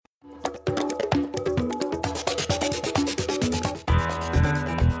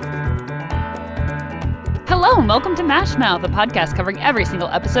Hello and welcome to MASH Mouth, a podcast covering every single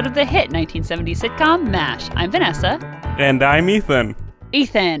episode of the hit 1970s sitcom MASH. I'm Vanessa. And I'm Ethan.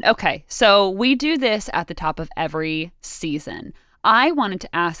 Ethan, okay, so we do this at the top of every season. I wanted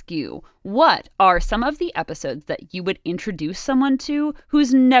to ask you, what are some of the episodes that you would introduce someone to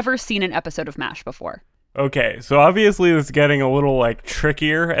who's never seen an episode of MASH before? Okay, so obviously this is getting a little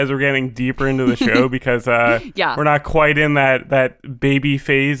trickier as we're getting deeper into the show because we're not quite in that baby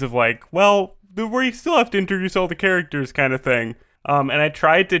phase of we still have to introduce all the characters kind of thing. And I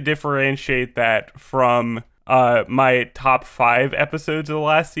tried to differentiate that from my top 5 episodes of the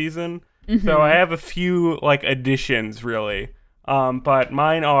last season. Mm-hmm. So I have a few additions really. But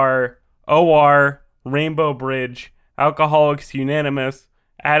mine are OR, Rainbow Bridge, Alcoholics Unanimous,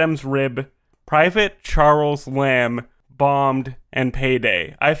 Adam's Rib, Private Charles Lamb, Bombed, and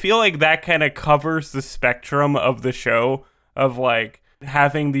Payday. I feel like that kind of covers the spectrum of the show of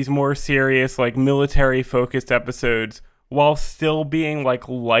having these more serious military focused episodes while still being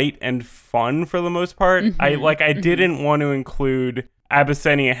light and fun for the most part. Mm-hmm. I didn't want to include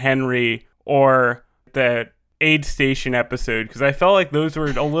Abyssinia Henry or the aid station episode because I felt like those were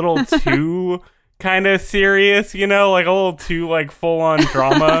a little too kind of serious, a little too full on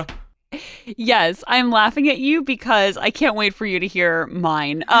drama. Yes, I'm laughing at you because I can't wait for you to hear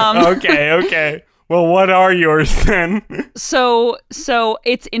mine. Okay. Well, what are yours then? So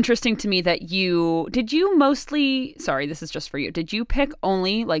it's interesting to me that did you mostly, sorry, this is just for you. Did you pick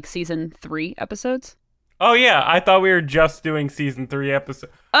only season 3 episodes? Oh yeah, I thought we were just doing season 3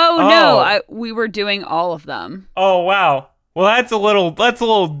 episodes. No, we were doing all of them. Oh wow. Well, that's a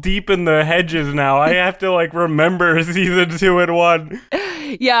little deep in the hedges now. I have to remember season 2 and 1.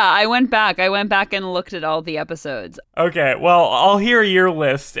 Yeah, I went back and looked at all the episodes. Okay, well, I'll hear your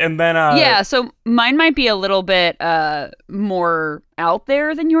list and then Yeah, so mine might be a little bit more out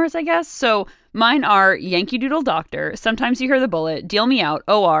there than yours, I guess. So mine are Yankee Doodle Doctor, Sometimes You Hear the Bullet, Deal Me Out,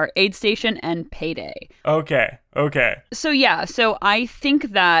 OR, Aid Station, and Payday. Okay. So I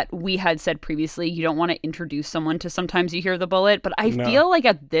think that we had said previously you don't want to introduce someone to Sometimes You Hear the Bullet, but I feel like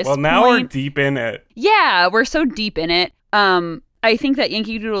at this point... Well, now we're deep in it. Yeah, we're so deep in it. I think that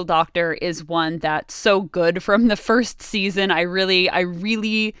Yankee Doodle Doctor is one that's so good from the first season. I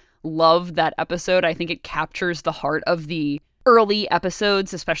really love that episode. I think it captures the heart of the early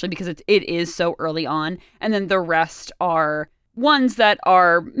episodes, especially because it is so early on. And then the rest are ones that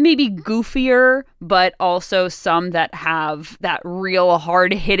are maybe goofier, but also some that have that real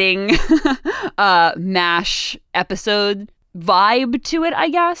hard-hitting MASH episode vibe to it, I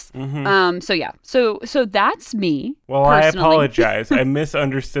guess. Mm-hmm. So that's me. Well, personally. I apologize. I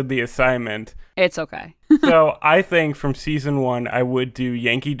misunderstood the assignment. It's okay. So I think from season 1, I would do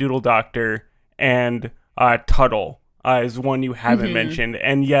Yankee Doodle Doctor and Tuttle is one you haven't mentioned.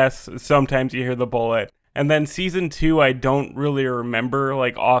 And yes, Sometimes You Hear the Bullet. And then season 2, I don't really remember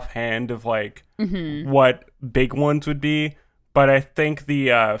offhand of what big ones would be. But I think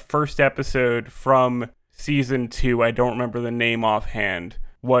the first episode from season 2, I don't remember the name offhand,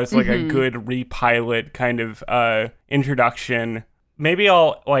 was a good repilot kind of introduction. Maybe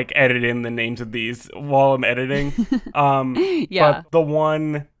I'll edit in the names of these while I'm editing. Yeah. But the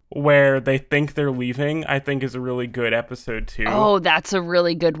one where they think they're leaving, I think is a really good episode too. Oh, that's a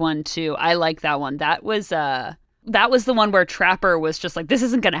really good one too. I like that one. That was the one where Trapper was just this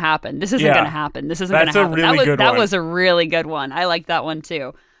isn't going to happen. This isn't going to happen. This isn't going to happen. That's a really good one. That was a really good one. I like that one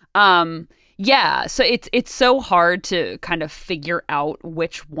too. Yeah, so it's so hard to kind of figure out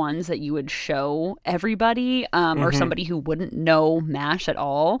which ones that you would show everybody or somebody who wouldn't know MASH at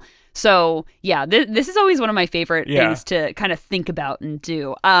all. So yeah, this is always one of my favorite things to kind of think about and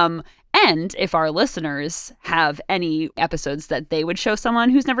do. And if our listeners have any episodes that they would show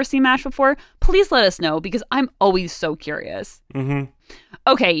someone who's never seen MASH before, please let us know because I'm always so curious. Mm-hmm.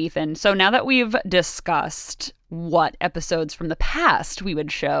 Okay, Ethan, so now that we've discussed what episodes from the past we would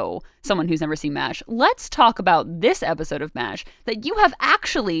show someone who's never seen MASH, let's talk about this episode of MASH that you have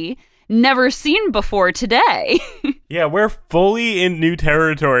actually never seen before today. Yeah, we're fully in new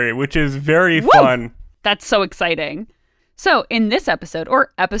territory, which is very fun. That's so exciting. So in this episode,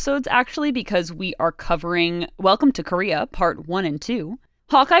 or episodes actually, because we are covering Welcome to Korea, part 1 and 2,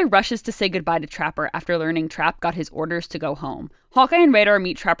 Hawkeye rushes to say goodbye to Trapper after learning Trap got his orders to go home. Hawkeye and Radar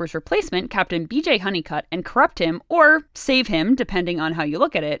meet Trapper's replacement, Captain BJ Honeycutt, and corrupt him, or save him, depending on how you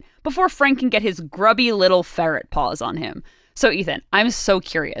look at it, before Frank can get his grubby little ferret paws on him. So Ethan, I'm so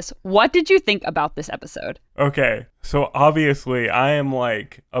curious. What did you think about this episode? Okay, so obviously I am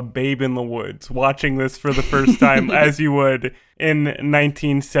a babe in the woods watching this for the first time as you would in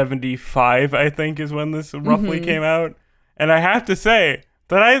 1975, I think is when this roughly came out. And I have to say,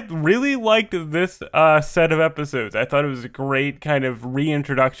 that I really liked this set of episodes. I thought it was a great kind of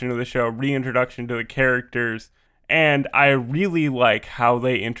reintroduction to the show, reintroduction to the characters, and I really like how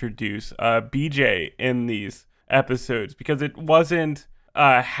they introduce BJ in these episodes, because it wasn't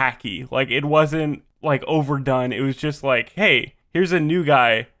hacky. Like, it wasn't like overdone. It was just like, hey, here's a new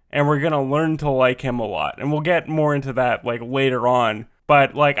guy, and we're gonna learn to like him a lot. And we'll get more into that like later on.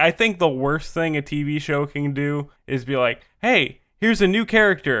 But like, I think the worst thing a TV show can do is be like, hey, here's a new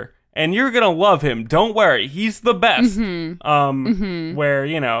character, and you're gonna love him. Don't worry, he's the best. Where,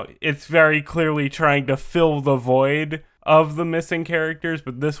 you know, it's very clearly trying to fill the void of the missing characters.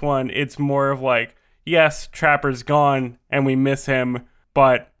 But this one, it's more of like, yes, Trapper's gone, and we miss him,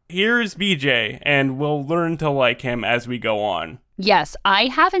 but here's BJ, and we'll learn to like him as we go on. Yes, I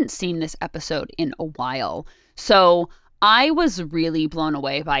haven't seen this episode in a while, so I was really blown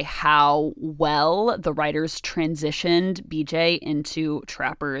away by how well the writers transitioned BJ into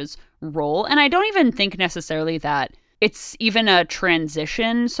Trapper's role. And I don't even think necessarily that it's even a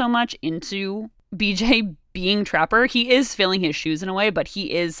transition so much into BJ being Trapper. He is filling his shoes in a way, but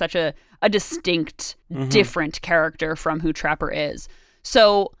he is such a distinct, different character from who Trapper is.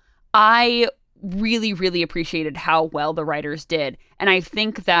 So I really, really appreciated how well the writers did. And I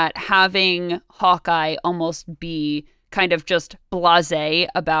think that having Hawkeye almost be kind of just blasé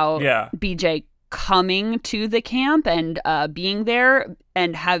about BJ coming to the camp and being there,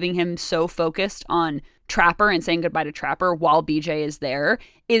 and having him so focused on Trapper and saying goodbye to Trapper while BJ is there,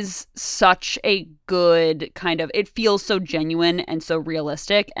 is such a good kind of, it feels so genuine and so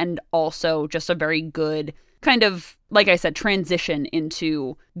realistic, and also just a very good kind of, like I said, transition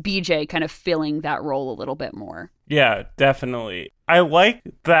into BJ kind of filling that role a little bit more. Yeah, definitely. I like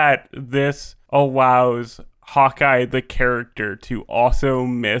that this allows Hawkeye, the character, to also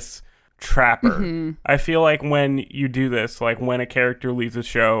miss Trapper. I feel like when you do this, like when a character leaves a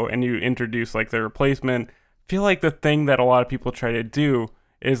show and you introduce like their replacement, I feel like the thing that a lot of people try to do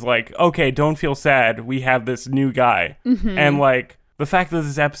is like, okay, don't feel sad, we have this new guy. And like the fact that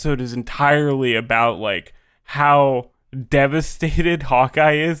this episode is entirely about like how devastated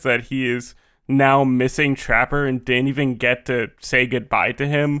Hawkeye is that he is now missing Trapper and didn't even get to say goodbye to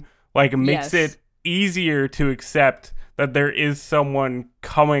him, like makes it easier to accept that there is someone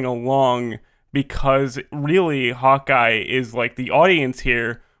coming along, because really Hawkeye is like the audience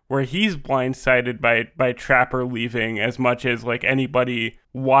here, where he's blindsided by Trapper leaving as much as like anybody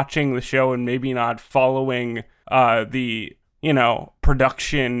watching the show and maybe not following the, you know,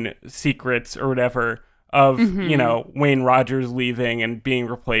 production secrets or whatever of, you know, Wayne Rogers leaving and being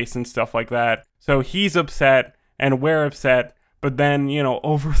replaced and stuff like that. So he's upset and we're upset. But then, you know,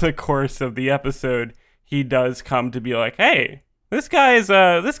 over the course of the episode, he does come to be like, hey, this guy's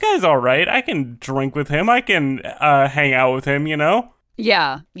all right. I can drink with him. I can hang out with him, you know?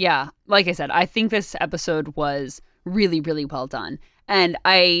 Yeah. Like I said, I think this episode was really, really well done. And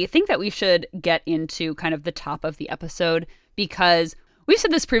I think that we should get into kind of the top of the episode, because we've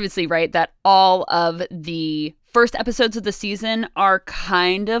said this previously, right? That all of the first episodes of the season are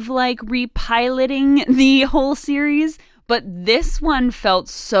kind of like repiloting the whole series. But this one felt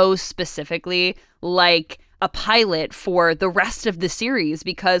so specifically like a pilot for the rest of the series,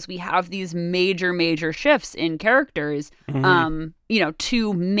 because we have these major shifts in characters. You know,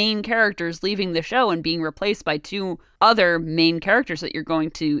 2 main characters leaving the show and being replaced by 2 other main characters that you're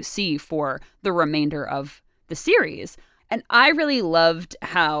going to see for the remainder of the series. And I really loved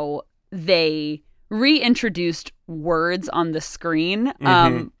how they reintroduced words on the screen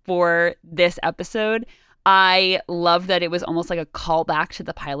for this episode. I love that it was almost like a callback to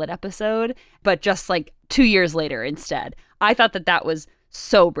the pilot episode, but just like 2 years later instead. I thought that was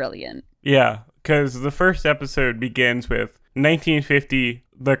so brilliant. Yeah, because the first episode begins with 1950,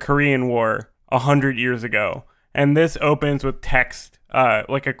 the Korean War, 100 years ago. And this opens with text,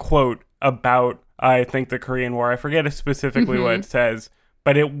 like a quote about, I think, the Korean War. I forget specifically what it says,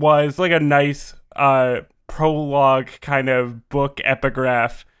 but it was like a nice prologue kind of book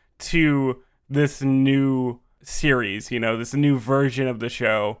epigraph to this new series, you know, this new version of the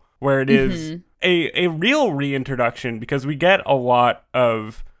show, where it is a real reintroduction, because we get a lot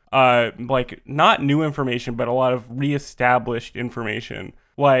of like not new information, but a lot of reestablished information.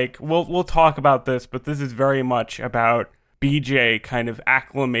 Like we'll talk about this, but this is very much about BJ kind of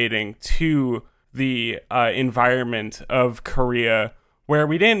acclimating to the environment of Korea, where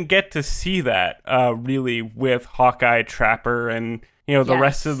we didn't get to see that really with Hawkeye, Trapper, and you know, the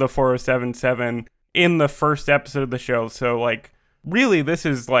rest of the 4077 in the first episode of the show. So, like, really, this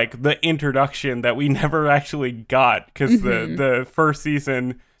is, like, the introduction that we never actually got, because the first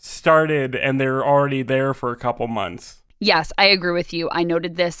season started and they were already there for a couple months. Yes, I agree with you. I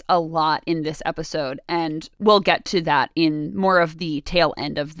noted this a lot in this episode, and we'll get to that in more of the tail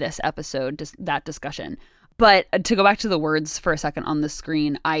end of this episode, that discussion. But to go back to the words for a second on the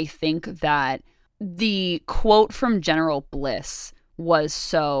screen, I think that the quote from General Bliss was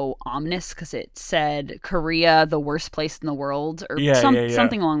so ominous because it said, Korea, the worst place in the world, or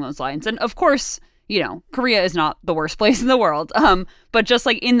something along those lines. And of course, Korea is not the worst place in the world. But just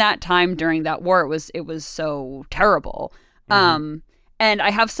like in that time during that war, it was so terrible. Mm-hmm. And I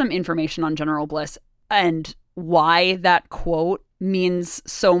have some information on General Bliss and why that quote means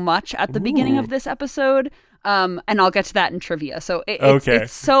so much at the beginning of this episode. And I'll get to that in trivia. So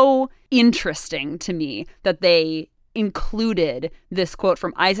it's so interesting to me that they included this quote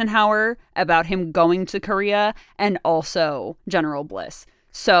from Eisenhower about him going to Korea and also General Bliss.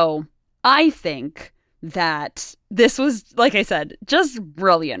 So I think that this was, like I said, just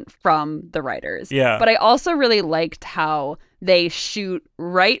brilliant from the writers. Yeah. But I also really liked how they shoot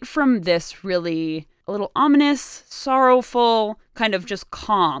right from this really a little ominous, sorrowful, kind of just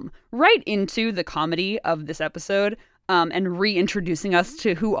calm, right into the comedy of this episode, and reintroducing us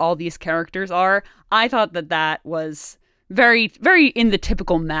to who all these characters are. I thought that was very, very in the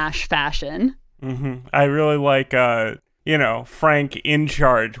typical MASH fashion. Mm-hmm. I really like, Frank in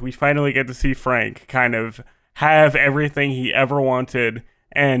charge. We finally get to see Frank kind of have everything he ever wanted,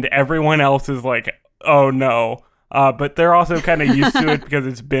 and everyone else is like, oh no. But they're also kind of used to it because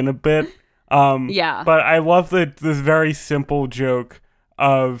it's been a bit. Yeah. But I love this very simple joke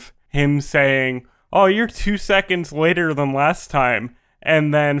of him saying, oh, you're 2 seconds later than last time.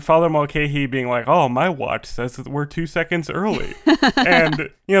 And then Father Mulcahy being like, oh, my watch says that we're 2 seconds early. And,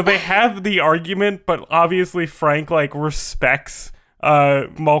 they have the argument, but obviously Frank, respects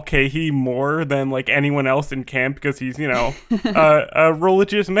Mulcahy more than, anyone else in camp because he's, a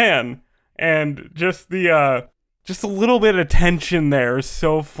religious man. And just a little bit of tension there is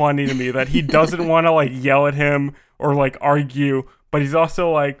so funny to me that he doesn't want to, yell at him or, argue. But he's also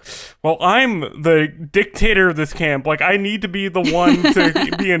like, well, I'm the dictator of this camp. I need to be the one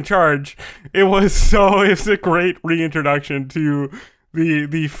to be in charge. It's a great reintroduction to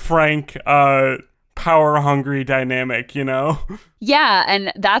the Frank, power-hungry dynamic, Yeah,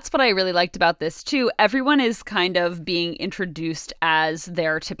 and that's what I really liked about this, too. Everyone is kind of being introduced as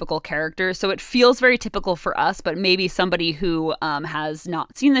their typical characters, so it feels very typical for us, but maybe somebody who has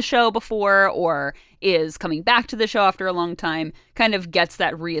not seen the show before or is coming back to the show after a long time kind of gets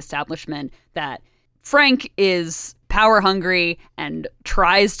that reestablishment that Frank is power-hungry and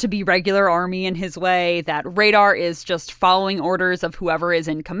tries to be regular army in his way, that Radar is just following orders of whoever is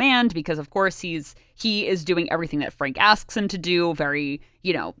in command because, of course, he is doing everything that Frank asks him to do very,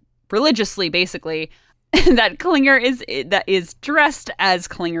 religiously, basically. That Klinger is dressed as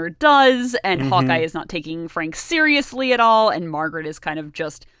Klinger does, and Hawkeye is not taking Frank seriously at all, and Margaret is kind of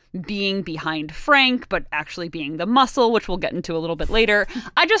just being behind Frank, but actually being the muscle, which we'll get into a little bit later.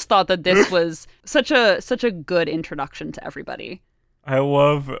 I just thought that this was such a good introduction to everybody. I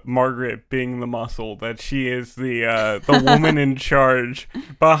love Margaret being the muscle, that she is the woman in charge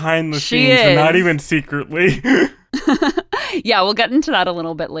behind the scenes, and not even secretly. Yeah, we'll get into that a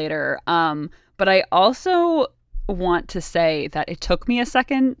little bit later. But I also want to say that it took me a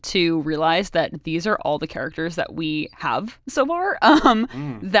second to realize that these are all the characters that we have so far.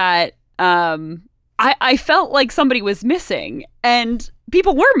 That I felt like somebody was missing, and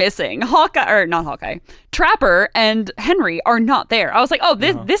people were missing. Trapper and Henry are not there. I was like, oh,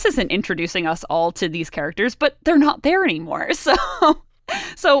 this isn't introducing us all to these characters, but they're not there anymore.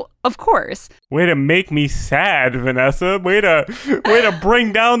 So of course. Way to make me sad, Vanessa. Way to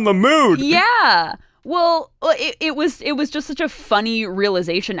bring down the mood. Yeah. Well, it was just such a funny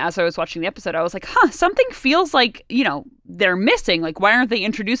realization as I was watching the episode. I was like, something feels like, they're missing. Why aren't they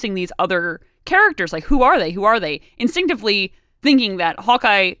introducing these other characters? Who are they? Instinctively thinking that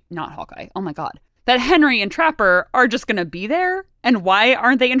that Henry and Trapper are just going to be there. And why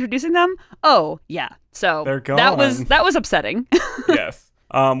aren't they introducing them? Oh, yeah. So they're gone. That was upsetting. Yes.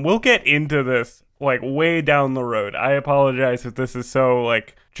 We'll get into this way down the road. I apologize if this is so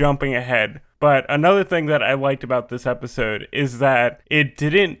jumping ahead. But another thing that I liked about this episode is that it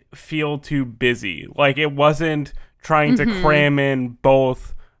didn't feel too busy. It wasn't trying to cram in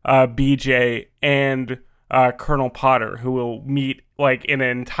both BJ and Colonel Potter, who will meet in an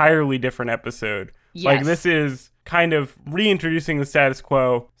entirely different episode. Yes. This is kind of reintroducing the status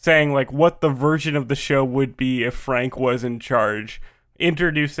quo, saying what the version of the show would be if Frank was in charge,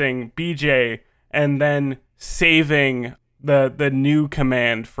 introducing BJ, and then saving the new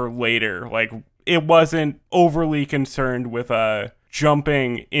command for later. It wasn't overly concerned with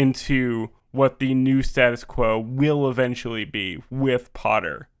jumping into what the new status quo will eventually be with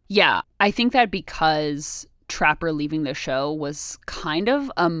Potter. Yeah, I think that because Trapper leaving the show was kind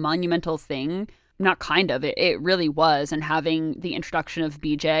of a monumental thing. Not kind of, it really was. And having the introduction of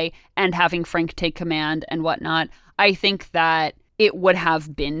BJ and having Frank take command and whatnot, I think that it would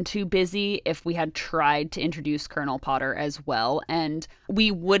have been too busy if we had tried to introduce Colonel Potter as well. And we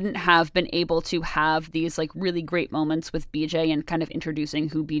wouldn't have been able to have these like really great moments with BJ and kind of introducing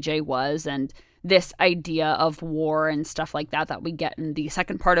who BJ was and this idea of war and stuff like that we get in the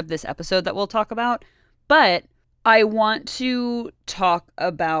second part of this episode that we'll talk about. But I want to talk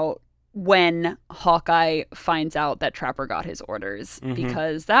about when Hawkeye finds out that Trapper got his orders,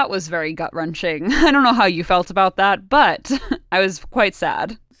 because that was very gut-wrenching. I don't know how you felt about that, but I was quite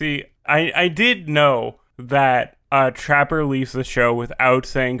sad. See, I did know that Trapper leaves the show without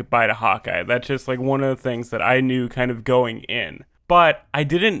saying goodbye to Hawkeye. That's just like one of the things that I knew kind of going in. But I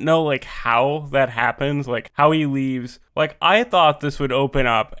didn't know like how that happens, like how he leaves. Like I thought this would open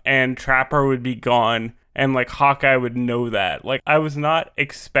up and Trapper would be gone and like Hawkeye would know that. Like I was not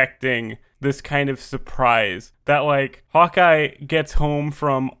expecting this kind of surprise that like Hawkeye gets home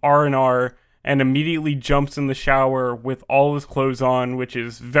from R&R and immediately jumps in the shower with all his clothes on, which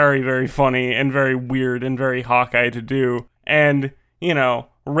is very, very funny and very weird and very Hawkeye to do. And, you know,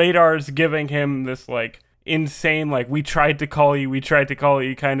 Radar's giving him this like insane, like, we tried to call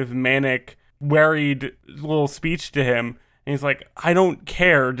you kind of manic, worried little speech to him. And he's like, I don't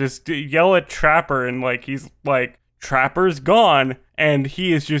care, just yell at Trapper. And like, he's like, Trapper's gone. And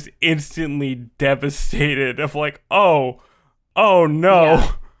he is just instantly devastated of like, oh no.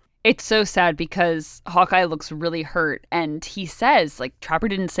 Yeah. It's so sad because Hawkeye looks really hurt and he says like, Trapper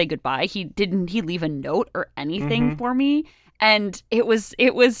didn't say goodbye. He leave a note or anything for me? And it was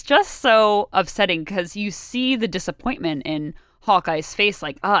just so upsetting because you see the disappointment in Hawkeye's face,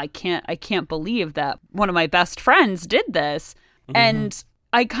 like, I can't believe that one of my best friends did this. And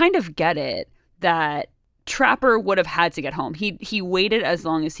I kind of get it that Trapper would have had to get home. He waited as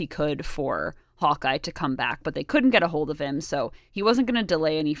long as he could for Hawkeye to come back, but they couldn't get a hold of him, so he wasn't going to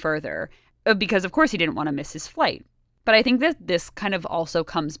delay any further because, of course, he didn't want to miss his flight. But I think that this kind of also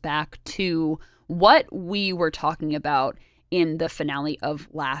comes back to what we were talking about in the finale of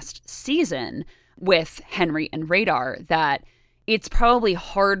last season with Henry and Radar, that it's probably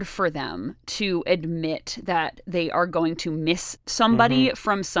hard for them to admit that they are going to miss somebody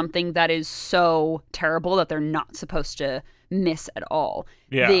from something that is so terrible that they're not supposed to miss at all.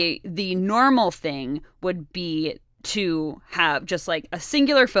 Yeah. The normal thing would be to have just like a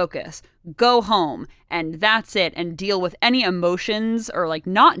singular focus, go home, and that's it, and deal with any emotions or like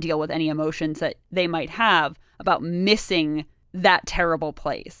not deal with any emotions that they might have about missing that terrible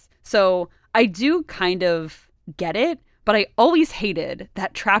place. So I do kind of get it, but I always hated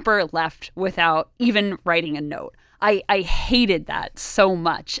that Trapper left without even writing a note. I hated that so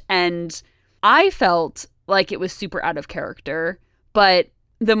much. And I felt like it was super out of character. But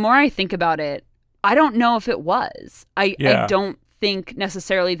the more I think about it, I don't know if it was. I don't think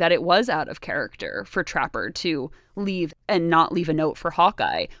necessarily that it was out of character for Trapper to leave and not leave a note for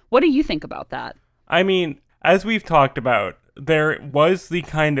Hawkeye. What do you think about that? I mean, as we've talked about, there was the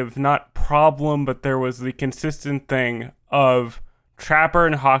kind of not problem, but there was the consistent thing of Trapper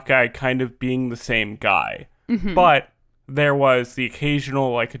and Hawkeye kind of being the same guy. But there was the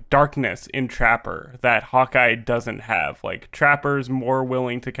occasional like darkness in Trapper that Hawkeye doesn't have. Like Trapper's more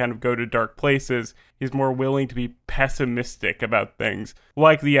willing to kind of go to dark places. He's more willing to be pessimistic about things.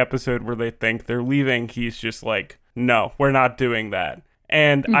 Like the episode where they think they're leaving, he's just like, no, we're not doing that.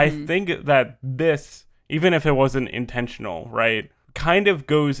 And I think that this, even if it wasn't intentional, right, kind of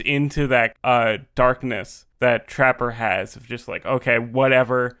goes into that darkness that Trapper has of just like, okay,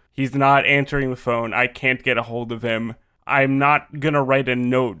 whatever. He's not answering the phone. I can't get a hold of him. I'm not going to write a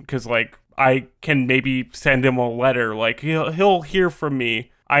note because, like, I can maybe send him a letter. Like, he'll hear from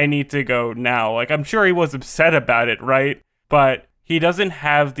me. I need to go now. Like, I'm sure he was upset about it, right? But he doesn't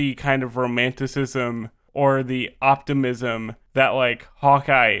have the kind of romanticism or the optimism that, like,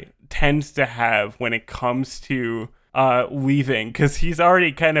 Hawkeye tends to have when it comes to leaving, because he's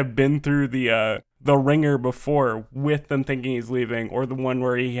already kind of been through the ringer before with them thinking he's leaving, or the one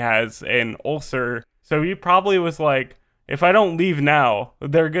where he has an ulcer. So he probably was like, if I don't leave now,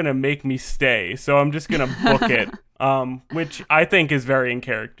 they're gonna make me stay, so I'm just gonna book it. Which I think is very in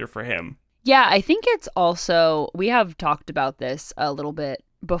character for him. Yeah, I think it's also, we have talked about this a little bit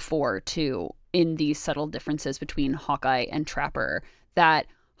before too, in these subtle differences between Hawkeye and Trapper, that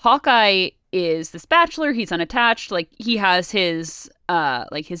Hawkeye is this bachelor, he's unattached, like he has his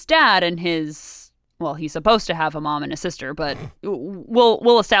like his dad and his well, he's supposed to have a mom and a sister, but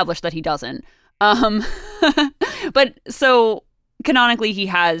we'll establish that he doesn't. But so canonically, he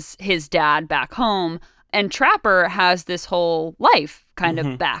has his dad back home, and Trapper has this whole life kind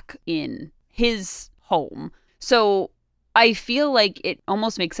of back in his home. So I feel like it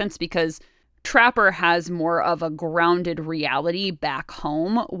almost makes sense because Trapper has more of a grounded reality back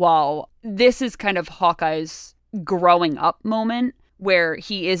home, while this is kind of Hawkeye's growing up moment where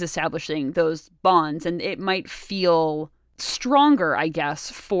he is establishing those bonds, and it might feel stronger, I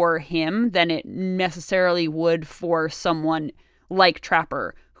guess, for him than it necessarily would for someone like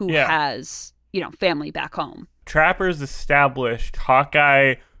Trapper who has, family back home. Trapper's established.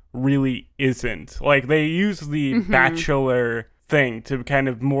 Hawkeye really isn't. Like, they use the bachelor thing to kind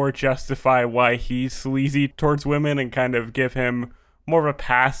of more justify why he's sleazy towards women and kind of give him more of a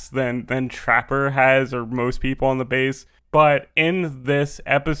pass than Trapper has, or most people on the base. But in this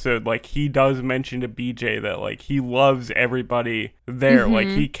episode, like, he does mention to BJ that, like, he loves everybody there. Like,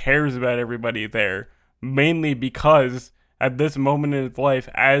 he cares about everybody there. Mainly because at this moment in his life,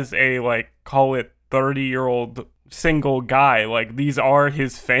 as a, like, call it 30-year-old single guy, like, these are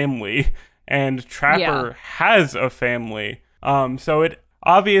his family. And Trapper has a family. So it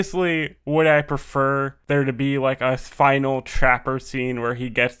obviously, would I prefer there to be, like, a final Trapper scene where he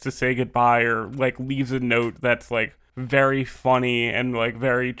gets to say goodbye or, like, leaves a note that's, like, very funny and, like,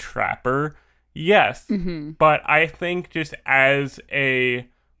 very Trapper? Yes. But I think just as a,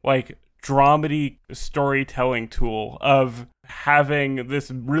 like, dramedy storytelling tool of having this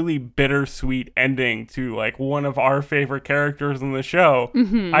really bittersweet ending to, like, one of our favorite characters in the show,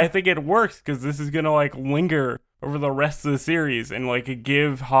 I think it works because this is gonna, like, linger over the rest of the series and, like,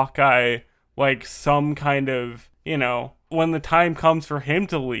 give Hawkeye, like, some kind of, when the time comes for him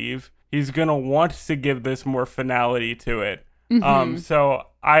to leave, he's gonna want to give this more finality to it. So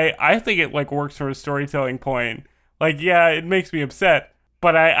I think it, like, works from a storytelling point. Like, yeah, it makes me upset,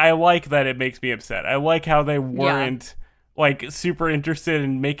 but I like that it makes me upset. I like how they weren't, like, super interested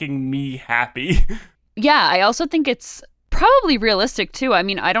in making me happy. Yeah, I also think it's probably realistic, too. I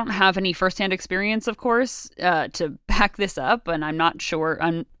mean, I don't have any firsthand experience, of course, to back this up, and I'm not sure.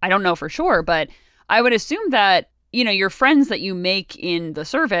 I don't know for sure, but I would assume that, your friends that you make in the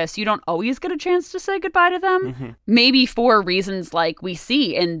service, you don't always get a chance to say goodbye to them, maybe for reasons like we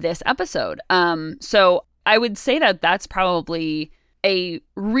see in this episode. So I would say that that's probably a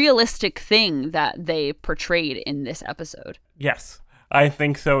realistic thing that they portrayed in this episode. Yes, I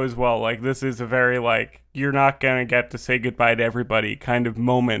think so as well. Like, this is a very, like, you're not gonna get to say goodbye to everybody kind of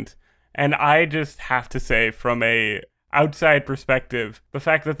moment. And I just have to say, from a outside perspective, the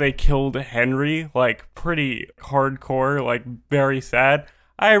fact that they killed Henry, like, pretty hardcore, like, very sad.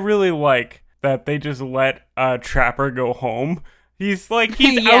 I really like that they just let Trapper go home. He's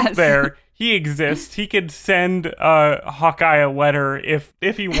out there. He exists. He could send Hawkeye a letter if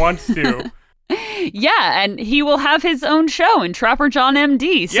he wants to. Yeah, and he will have his own show in Trapper John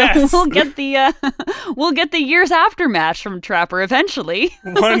MD. So we'll get the years after match from Trapper eventually.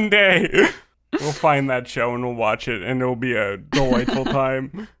 One day we'll find that show and we'll watch it, and it'll be a delightful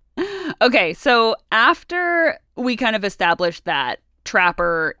time. Okay, so after we kind of established that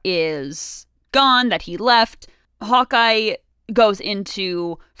Trapper is gone, that he left, Hawkeye goes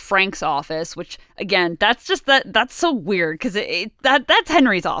into Frank's office, which, again, that's so weird because that's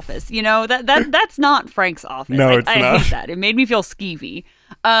Henry's office, that's not Frank's office. No, it's not. I hate that. It made me feel skeevy.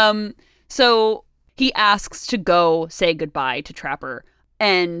 So he asks to go say goodbye to Trapper.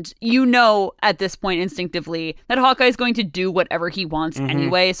 And at this point instinctively that Hawkeye is going to do whatever he wants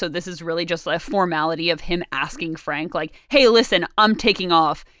anyway. So this is really just a formality of him asking Frank, like, hey, listen, I'm taking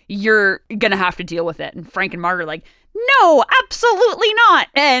off. You're going to have to deal with it. And Frank and Margaret are like, no, absolutely not.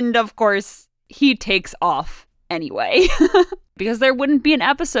 And of course, he takes off anyway. Because there wouldn't be an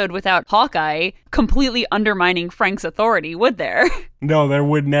episode without Hawkeye completely undermining Frank's authority, would there? No, there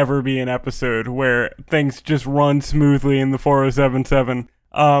would never be an episode where things just run smoothly in the 4077.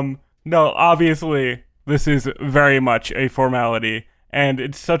 No, obviously, this is very much a formality, and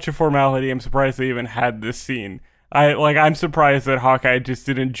it's such a formality, I'm surprised they even had this scene. I'm surprised that Hawkeye just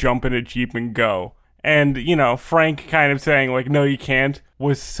didn't jump in a Jeep and go. And, Frank kind of saying, like, no, you can't,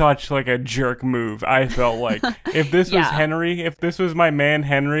 was such, like, a jerk move. I felt like if this was Henry, if this was my man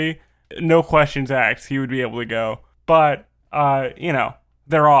Henry, no questions asked, he would be able to go. But,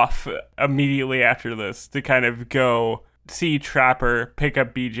 they're off immediately after this to kind of go see Trapper, pick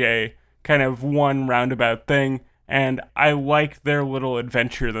up BJ, kind of one roundabout thing. And I like their little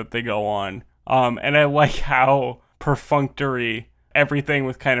adventure that they go on. And I like how perfunctory everything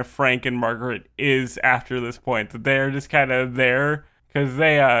with kind of Frank and Margaret is after this point, that they're just kind of there because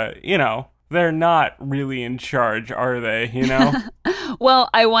they they're not really in charge, are they? You know? Well,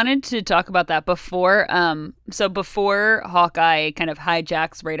 I wanted to talk about that before. So before Hawkeye kind of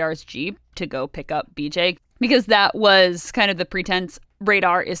hijacks Radar's Jeep to go pick up BJ, because that was kind of the pretense.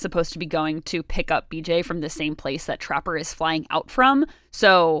 Radar is supposed to be going to pick up BJ from the same place that Trapper is flying out from.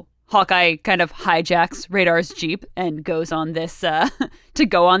 So Hawkeye kind of hijacks Radar's Jeep and goes on this to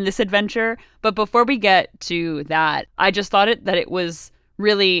go on this adventure. But before we get to that, I just thought that it was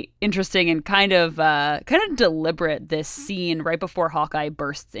really interesting and kind of deliberate, this scene right before Hawkeye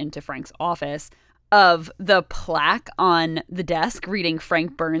bursts into Frank's office, of the plaque on the desk reading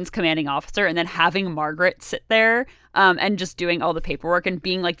Frank Burns, commanding officer, and then having Margaret sit there and just doing all the paperwork and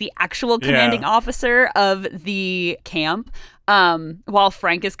being like the actual commanding officer of the camp, while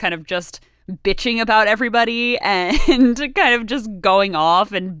Frank is kind of just bitching about everybody and kind of just going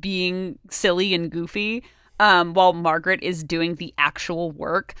off and being silly and goofy, while Margaret is doing the actual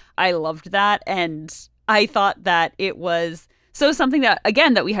work. I loved that, and I thought that it was something that,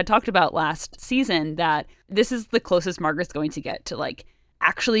 again, that we had talked about last season, that this is the closest Margaret's going to get to like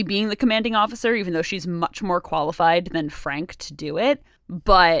actually being the commanding officer, even though she's much more qualified than Frank to do it.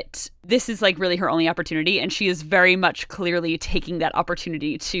 But this is like really her only opportunity, and she is very much clearly taking that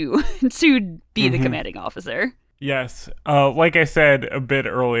opportunity to be the commanding officer. Yes. Like I said a bit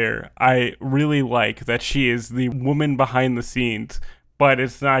earlier, I really like that she is the woman behind the scenes, but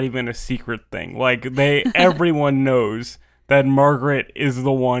it's not even a secret thing. Like everyone knows that Margaret is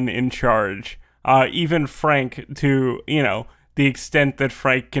the one in charge. Even Frank, to, the extent that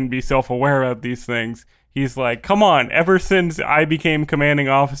Frank can be self-aware of these things, he's like, come on, ever since I became commanding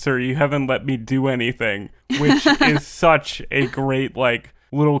officer, you haven't let me do anything, which is such a great,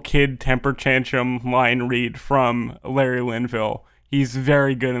 little kid temper tantrum line read from Larry Linville. He's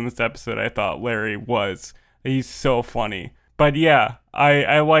very good in this episode, I thought Larry was. He's so funny. But yeah,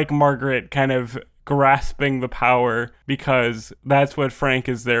 I like Margaret kind of grasping the power, because that's what Frank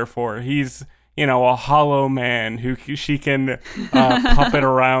is there for. He's, a hollow man who she can puppet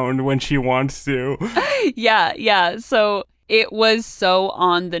around when she wants to. Yeah. So it was so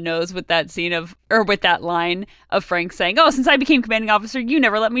on the nose with that scene with that line of Frank saying, "Oh, since I became commanding officer, you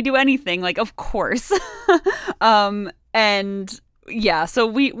never let me do anything." Like, of course. And yeah, so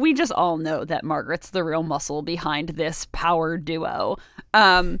we just all know that Margaret's the real muscle behind this power duo.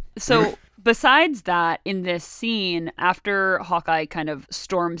 So besides that, in this scene, after Hawkeye kind of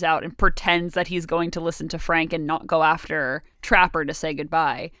storms out and pretends that he's going to listen to Frank and not go after Trapper to say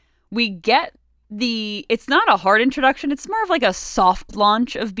goodbye, we get it's not a hard introduction. It's more of like a soft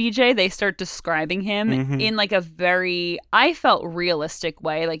launch of BJ. They start describing him in like a very, I felt, realistic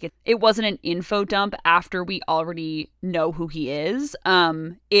way. Like it wasn't an info dump after we already know who he is.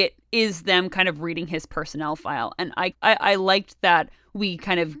 It is them kind of reading his personnel file. And I liked that we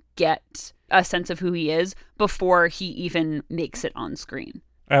kind of get a sense of who he is before he even makes it on screen.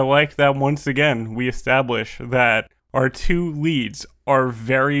 I like that once again we establish that our two leads are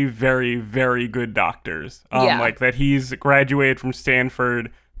very, very, very good doctors. Like that he's graduated from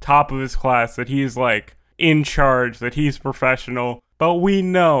Stanford, top of his class, that he's like in charge, that he's professional. But we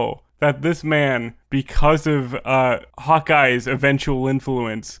know that this man, because of Hawkeye's eventual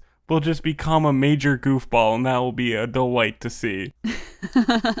influence, will just become a major goofball, and that will be a delight to see.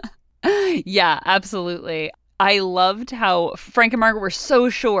 Yeah, absolutely. I loved how Frank and Margaret were so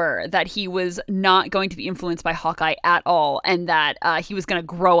sure that he was not going to be influenced by Hawkeye at all, and that he was going to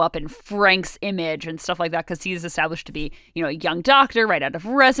grow up in Frank's image and stuff like that, because he's established to be, a young doctor right out of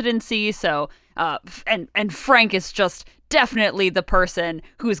residency. So, and Frank is just definitely the person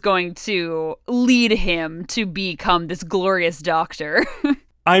who's going to lead him to become this glorious doctor.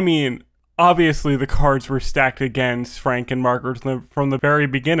 I mean, obviously the cards were stacked against Frank and Margaret from the very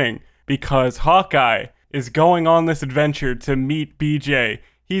beginning, because Hawkeye is going on this adventure to meet BJ.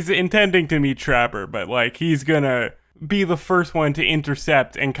 He's intending to meet Trapper, but he's gonna be the first one to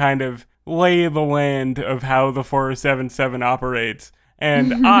intercept and kind of lay the land of how the 4077 operates.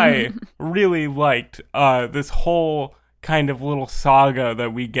 And I really liked this whole kind of little saga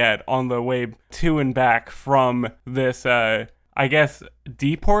that we get on the way to and back from this, I guess,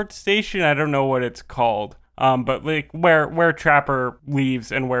 deport station. I don't know what it's called. But where Trapper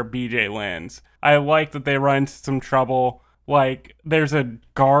leaves and where BJ lands. I like that they run into some trouble. There's a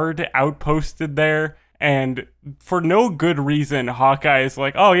guard outposted there, and for no good reason, Hawkeye is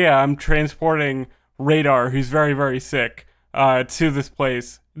like, oh yeah, I'm transporting Radar, who's very, very sick, to this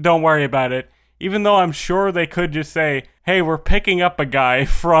place. Don't worry about it. Even though I'm sure they could just say, hey, we're picking up a guy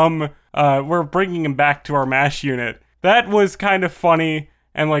we're bringing him back to our MASH unit. That was kind of funny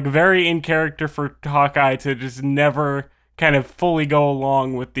and very in character for Hawkeye to just never kind of fully go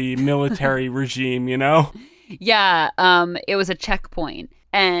along with the military regime, you know? Yeah, it was a checkpoint.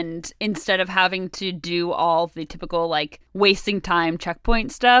 And instead of having to do all the typical, like, wasting time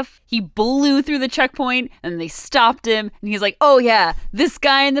checkpoint stuff, he blew through the checkpoint and they stopped him. And he's like, oh, yeah, this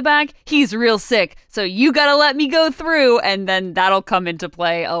guy in the back, he's real sick. So you got to let me go through. And then that'll come into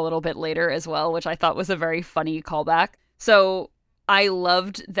play a little bit later as well, which I thought was a very funny callback. So I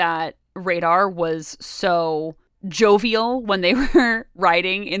loved that Radar was so jovial when they were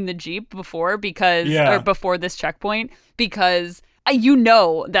riding in the Jeep before this checkpoint, because you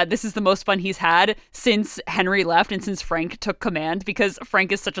know that this is the most fun he's had since Henry left and since Frank took command, because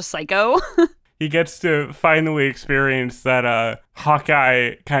Frank is such a psycho. He gets to finally experience that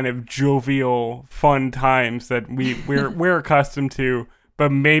Hawkeye kind of jovial, fun times that we're accustomed to,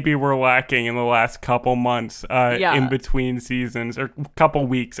 but maybe we're lacking in the last couple months in between seasons, or couple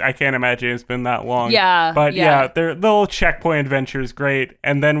weeks. I can't imagine it's been that long. Yeah. But the little checkpoint adventure is great.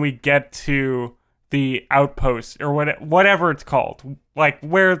 And then we get to the outpost, or whatever it's called, like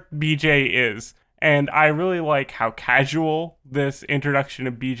where BJ is. And I really like how casual this introduction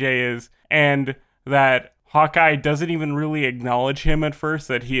of BJ is, and that Hawkeye doesn't even really acknowledge him at first,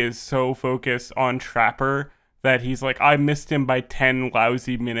 that he is so focused on Trapper that he's like, I missed him by 10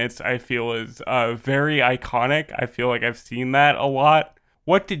 lousy minutes. I feel is very iconic. I feel like I've seen that a lot.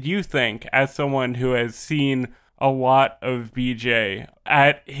 What did you think, as someone who has seen a lot of BJ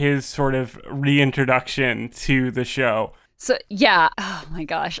at his sort of reintroduction to the show? So, yeah, oh my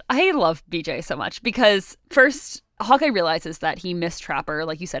gosh, I love BJ so much, because first, Hawkeye realizes that he missed Trapper,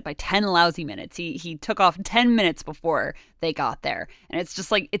 like you said, by 10 lousy minutes. He took off 10 minutes before they got there. And it's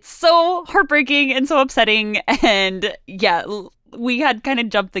just like, it's so heartbreaking and so upsetting. And yeah, we had kind of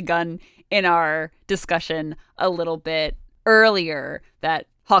jumped the gun in our discussion a little bit earlier that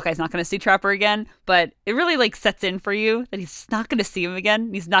Hawkeye's not going to see Trapper again, but it really like sets in for you that he's just not going to see him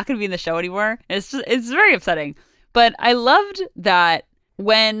again. He's not going to be in the show anymore. It's very upsetting. But I loved that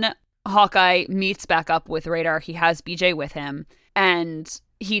when Hawkeye meets back up with Radar, he has BJ with him, and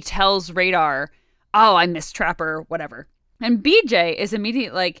he tells Radar, oh, I miss Trapper, whatever. And BJ is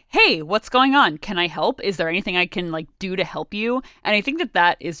immediately like, hey, what's going on? Can I help? Is there anything I can like do to help you? And I think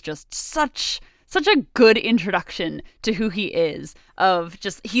that is just such a good introduction to who he is, of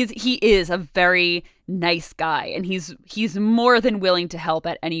just he is a very nice guy, and he's more than willing to help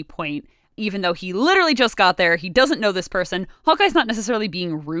at any point, even though he literally just got there. He doesn't know this person. Hawkeye's not necessarily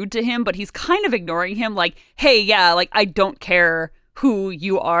being rude to him, but he's kind of ignoring him, like, hey, yeah, like, I don't care who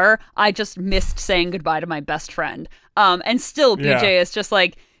you are. I just missed saying goodbye to my best friend. And still BJ is just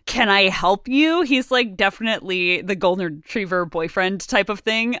like, can I help you? He's like definitely the golden retriever boyfriend type of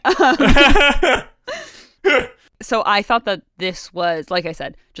thing. So I thought that this was, like I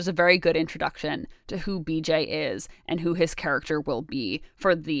said, just a very good introduction to who BJ is and who his character will be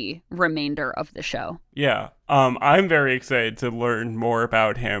for the remainder of the show. Yeah, I'm very excited to learn more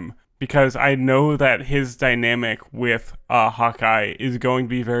about him, because I know that his dynamic with Hawkeye is going to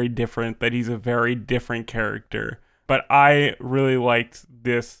be very different, that he's a very different character. But I really liked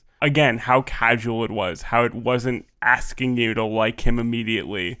this, again, how casual it was, how it wasn't asking you to like him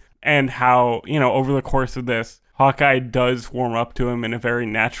immediately, and how, over the course of this, Hawkeye does warm up to him in a very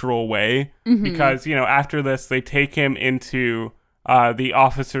natural way, because, after this, they take him into the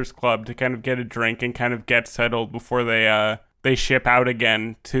officers' club to kind of get a drink and kind of get settled before they ship out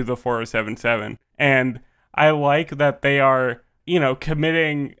again to the 4077. And I like that they are,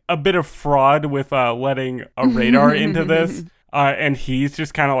 committing a bit of fraud with letting a Radar into this. And he's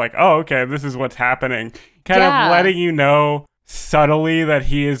just kind of like, oh, okay, this is what's happening. Kind of letting you know subtly that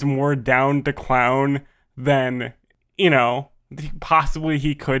he is more down to clown than, possibly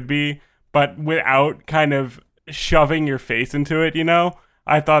he could be, but without kind of shoving your face into it,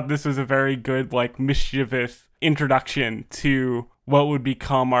 I thought this was a very good, like, mischievous introduction to what would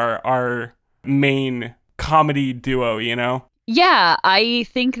become our main comedy duo, Yeah, I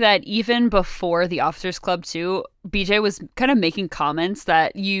think that even before the Officers Club too, BJ was kind of making comments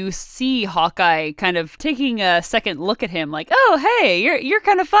that you see Hawkeye kind of taking a second look at him, like, oh, hey, you're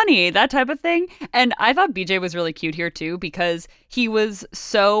kind of funny, that type of thing. And I thought BJ was really cute here too, because he was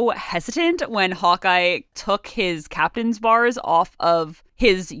so hesitant when Hawkeye took his captain's bars off of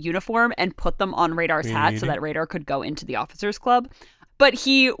his uniform and put them on Radar's hat so that Radar could go into the Officers Club. But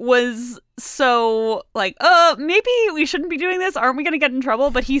he was so like, maybe we shouldn't be doing this. Aren't we going to get in trouble?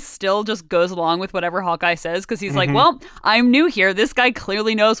 But he still just goes along with whatever Hawkeye says, because he's like, well, I'm new here. This guy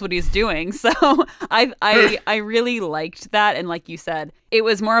clearly knows what he's doing. So I really liked that. And like you said, it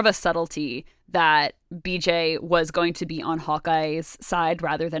was more of a subtlety that BJ was going to be on Hawkeye's side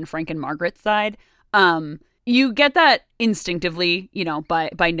rather than Frank and Margaret's side. you get that instinctively,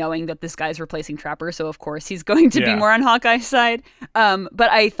 by knowing that this guy's replacing Trapper. So of course he's going to be more on Hawkeye's side.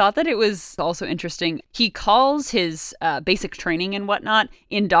 But I thought that it was also interesting. He calls his basic training and whatnot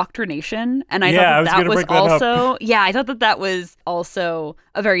indoctrination. And I thought that was also, I thought that was also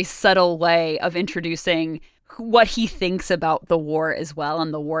a very subtle way of introducing what he thinks about the war as well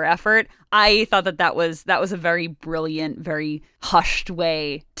and the war effort. I thought that was a very brilliant, very hushed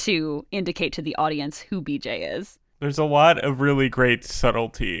way to indicate to the audience who BJ is. There's a lot of really great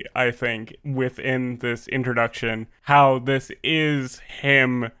subtlety, I think, within this introduction, how this is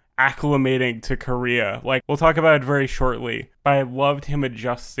him acclimating to Korea. Like, we'll talk about it very shortly, but I loved him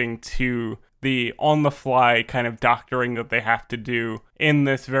adjusting to the on-the-fly kind of doctoring that they have to do in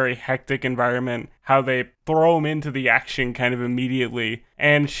this very hectic environment, how they throw him into the action kind of immediately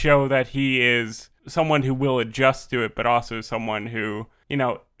and show that he is someone who will adjust to it, but also someone who,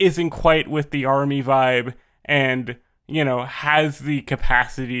 isn't quite with the army vibe and, has the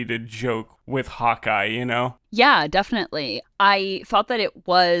capacity to joke with Hawkeye, Yeah, definitely. I thought that it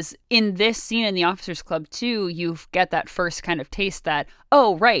was in this scene in the Officers Club too, you get that first kind of taste that,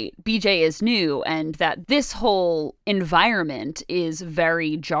 oh, right, BJ is new, and that this whole environment is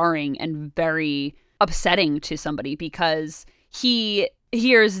very jarring and very upsetting to somebody because he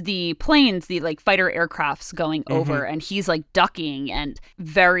hears the planes, the fighter aircrafts going over, and he's ducking and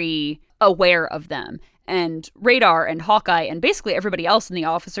very aware of them. And Radar and Hawkeye and basically everybody else in the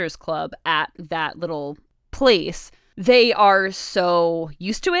Officers Club at that little place, they are so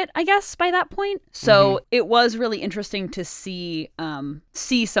used to it, I guess, by that point. So it was really interesting to see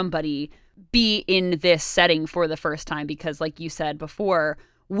somebody be in this setting for the first time because, like you said before,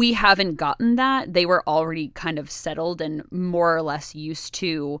 we haven't gotten that. They were already kind of settled and more or less used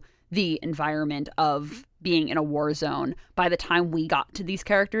to the environment of being in a war zone by the time we got to these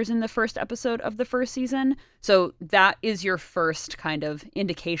characters in the first episode of the first season. So that is your first kind of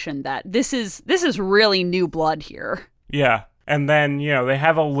indication that this is really new blood here. Yeah. And then, they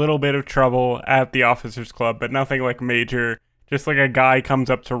have a little bit of trouble at the Officers Club, but nothing major. Just a guy comes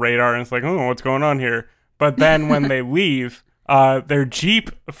up to Radar and it's oh, what's going on here? But then when they leave, their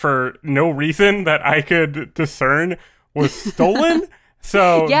Jeep, for no reason that I could discern, was stolen.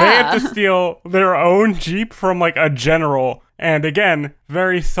 So they have to steal their own Jeep from a general. And again,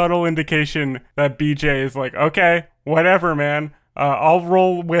 very subtle indication that BJ is okay, whatever, man. I'll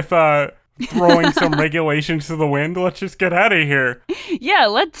roll with throwing some regulations to the wind. Let's just get out of here. Yeah,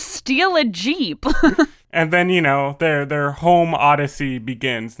 let's steal a Jeep. And then, their home odyssey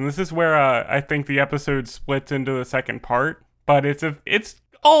begins. And this is where I think the episode splits into the second part. But it's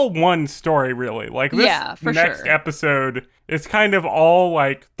all one story, really. This next episode is kind of all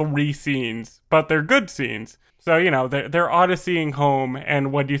 3 scenes, but they're good scenes. So, they're odysseying home,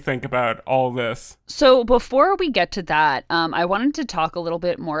 and what do you think about all this? So before we get to that, I wanted to talk a little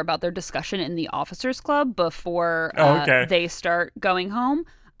bit more about their discussion in the Officers Club before they start going home,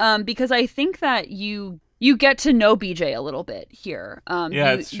 because I think that you get to know BJ a little bit here.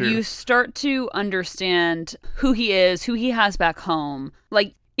 It's true. You start to understand who he is, who he has back home.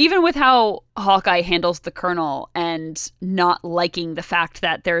 Even with how Hawkeye handles the Colonel and not liking the fact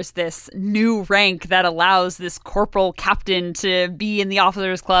that there's this new rank that allows this corporal captain to be in the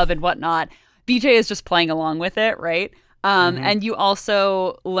Officers Club and whatnot, BJ is just playing along with it, right? And you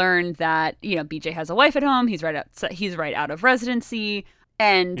also learn that, BJ has a wife at home. He's right out of residency.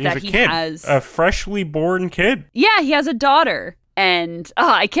 And he's that he has a freshly born kid. Yeah, he has a daughter. And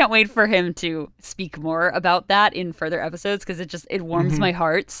I can't wait for him to speak more about that in further episodes because it warms my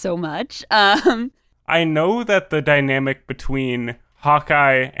heart so much. I know that the dynamic between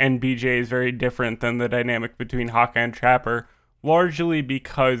Hawkeye and BJ is very different than the dynamic between Hawkeye and Trapper, largely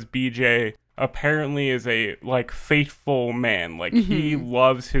because BJ apparently is a faithful man. He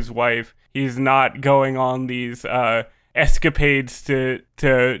loves his wife. He's not going on these escapades to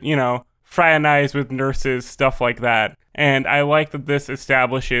fraternize with nurses, stuff like that. And I like that this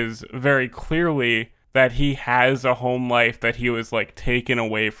establishes very clearly that he has a home life that he was taken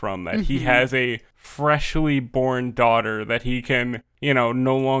away from, that he has a freshly born daughter that he can,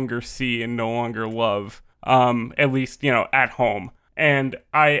 no longer see and no longer love, at least, at home. And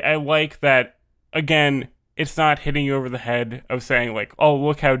I like that, again, it's not hitting you over the head of saying oh,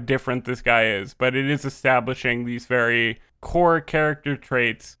 look how different this guy is, but it is establishing these very core character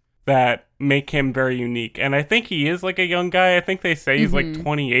traits that make him very unique. And I think he is a young guy. I think they say he's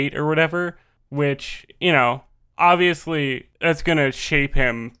 28 or whatever, which, obviously that's going to shape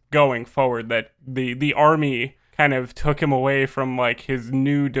him going forward, that the army kind of took him away from his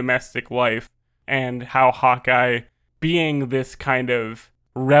new domestic life, and how Hawkeye, being this kind of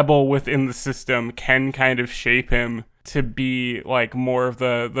rebel within the system can kind of shape him to be like more of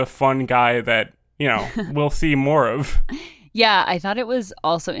the fun guy that, you know, we'll see more of. Yeah, I thought it was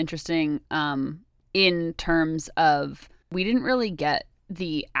also interesting in terms of we didn't really get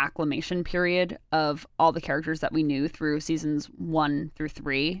the acclimation period of all the characters that we knew through seasons 1 through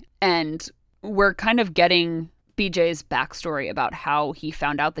 3. And we're kind of getting BJ's backstory about how he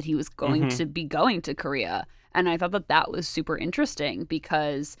found out that he was going to be going to Korea. And I thought that that was super interesting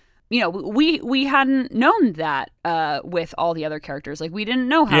because, you know, we hadn't known that with all the other characters. Like, we didn't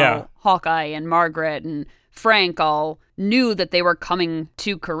know how Hawkeye and Margaret and Frank all knew that they were coming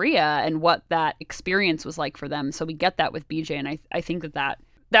to Korea and what that experience was like for them. So we get that with BJ, and I think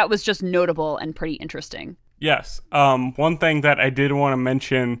that was just notable and pretty interesting. Yes. One thing that I did want to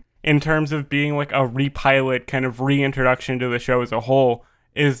mention in terms of being like a repilot kind of reintroduction to the show as a whole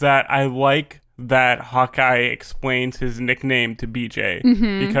is that I like that Hawkeye explains his nickname to BJ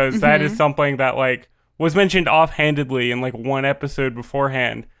because that is something that like was mentioned offhandedly in like one episode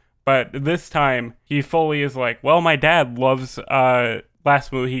beforehand. But this time, he fully is like, well, my dad loves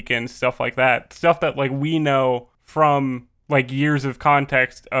Last Mohican, stuff like that. Stuff that, like, we know from, like, years of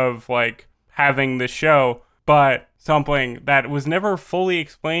context of, like, having the show, but something that was never fully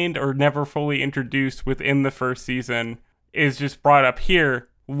explained or never fully introduced within the first season is just brought up here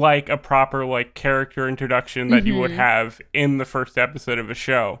like a proper, like, character introduction that you would have in the first episode of a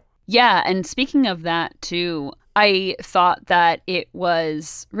show. Yeah, and speaking of that, too, I thought that it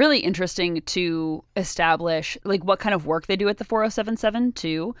was really interesting to establish like what kind of work they do at the 4077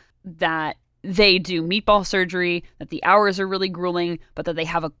 too, that they do meatball surgery, that the hours are really grueling, but that they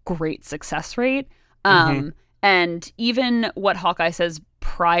have a great success rate. And even what Hawkeye says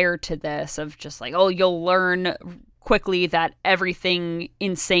prior to this of just like, oh, you'll learn quickly that everything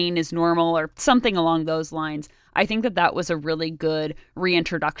insane is normal or something along those lines. I think that that was a really good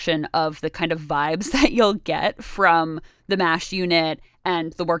reintroduction of the kind of vibes that you'll get from the MASH unit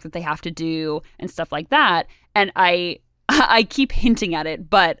and the work that they have to do and stuff like that. And I keep hinting at it,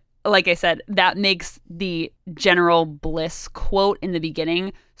 but like I said, that makes the General Bliss quote in the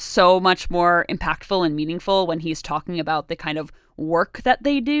beginning so much more impactful and meaningful when he's talking about the kind of work that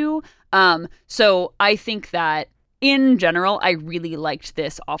they do. So I think that in general, I really liked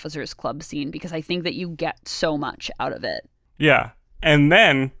this Officers Club scene because I think that you get so much out of it. Yeah. And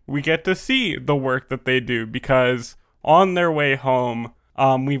then we get to see the work that they do because on their way home,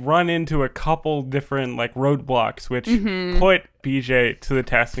 we run into a couple different like roadblocks, which put BJ to the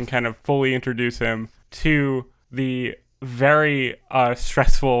test and kind of fully introduce him to the very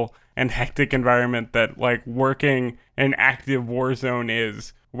stressful and hectic environment that like working an active war zone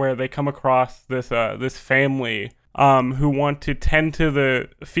is, where they come across this family who want to tend to the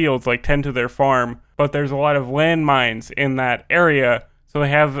fields, like tend to their farm, but there's a lot of landmines in that area. So they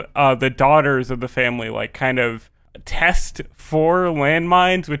have the daughters of the family like kind of test for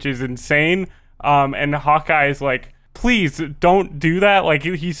landmines, which is insane. And Hawkeye's like, please don't do that. Like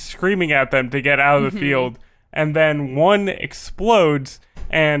he's screaming at them to get out of the field. And then one explodes.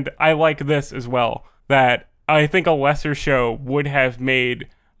 And I like this as well, that I think a lesser show would have made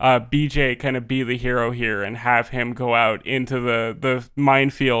BJ kind of be the hero here and have him go out into the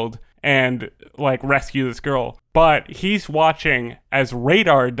minefield and like rescue this girl. But he's watching as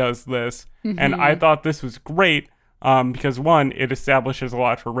Radar does this, and I thought this was great because one, it establishes a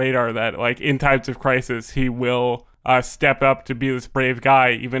lot for Radar that like in times of crisis he will step up to be this brave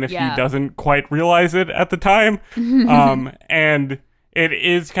guy even if he doesn't quite realize it at the time. And it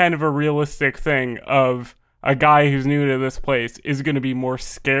is kind of a realistic thing of a guy who's new to this place is going to be more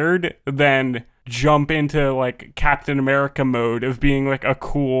scared than jump into like Captain America mode of being like a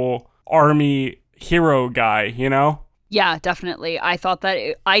cool army hero guy, you know? Yeah, definitely. I thought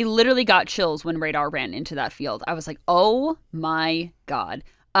that I literally got chills when Radar ran into that field. I was like, oh my God.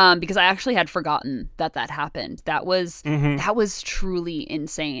 Because I actually had forgotten that happened. That was truly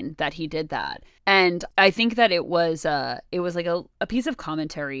insane that he did that. And I think that it was like a piece of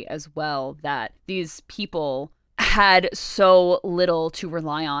commentary as well that these people had so little to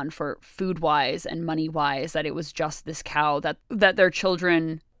rely on for food-wise and money-wise that it was just this cow that their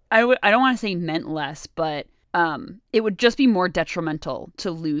children, I don't want to say meant less, but it would just be more detrimental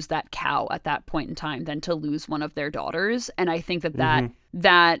to lose that cow at that point in time than to lose one of their daughters. And I think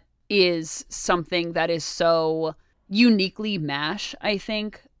that is something that is so uniquely MASH, I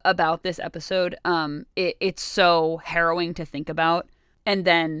think, about this episode. It's so harrowing to think about. And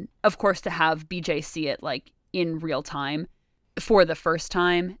then, of course, to have BJ see it like in real time for the first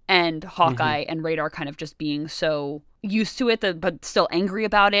time, and Hawkeye and Radar kind of just being so used to it, but still angry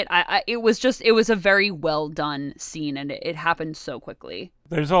about it. It was a very well done scene, and it happened so quickly.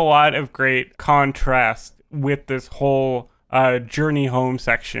 There's a lot of great contrast with this whole journey home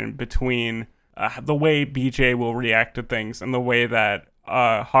section between the way BJ will react to things and the way that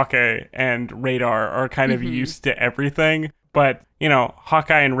Hawkeye and Radar are kind of used to everything. But,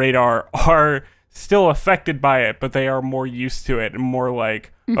 Hawkeye and Radar are still affected by it, but they are more used to it and more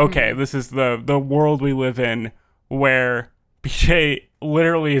like, okay, this is the world we live in, where BJ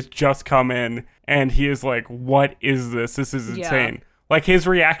literally has just come in and he is like, what is this? This is insane. Yeah. Like his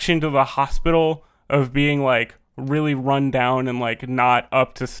reaction to the hospital of being like really run down and like not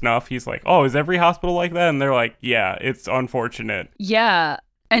up to snuff. He's like, oh, is every hospital like that? And they're like, yeah, it's unfortunate. Yeah.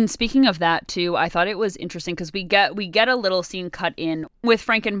 And speaking of that too, I thought it was interesting because we get a little scene cut in with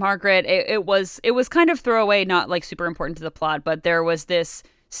Frank and Margaret. It was kind of throwaway, not like super important to the plot, but there was this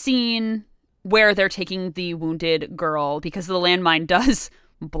scene where they're taking the wounded girl because the landmine does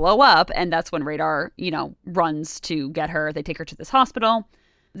blow up, and that's when Radar, runs to get her. They take her to this hospital.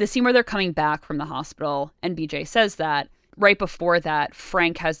 The scene where they're coming back from the hospital, and BJ says that, right before that,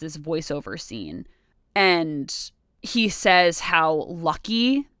 Frank has this voiceover scene, and he says how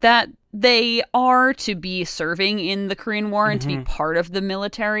lucky that they are to be serving in the Korean War and to be part of the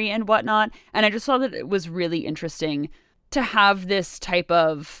military and whatnot. And I just thought that it was really interesting to have this type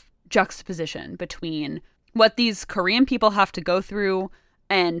of juxtaposition between what these Korean people have to go through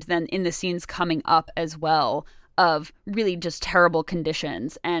and then in the scenes coming up as well of really just terrible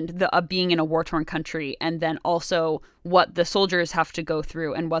conditions and the being in a war-torn country, and then also what the soldiers have to go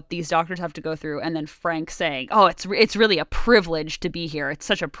through and what these doctors have to go through, and then Frank saying, oh, it's really a privilege to be here. It's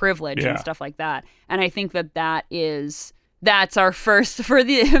such a privilege and stuff like that. And I think that's our first for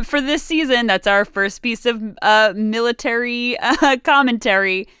this season. That's our first piece of military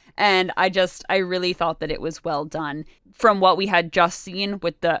commentary. And I really thought that it was well done from what we had just seen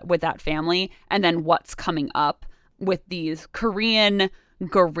with that family, and then what's coming up with these Korean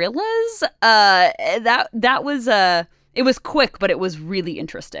guerrillas. That was it was quick, but it was really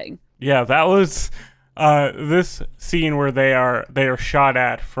interesting. Yeah, that was this scene where they are shot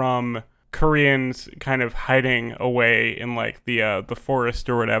at from Koreans kind of hiding away in like the forest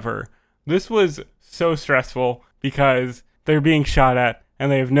or whatever. This was so stressful because they're being shot at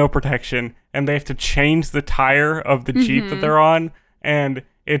and they have no protection, and they have to change the tire of the Jeep that they're on, and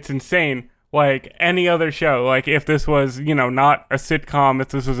it's insane. Like any other show, like if this was, not a sitcom, if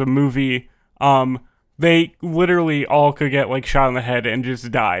this was a movie, they literally all could get like shot in the head and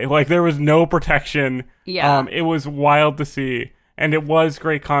just die. Like there was no protection. Yeah. It was wild to see, and it was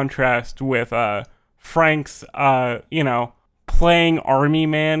great contrast with Frank's, playing army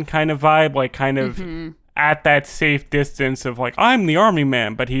man kind of vibe, like kind of at that safe distance of like, I'm the army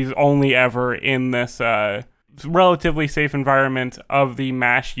man, but he's only ever in this relatively safe environment of the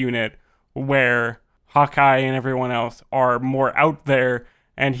MASH unit where Hawkeye and everyone else are more out there,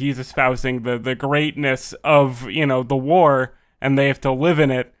 and he's espousing the greatness of, the war, and they have to live in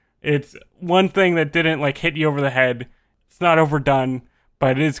it. It's one thing that didn't like hit you over the head. It's not overdone,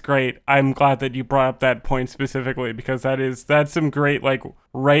 but it is great. I'm glad that you brought up that point specifically, because that's some great like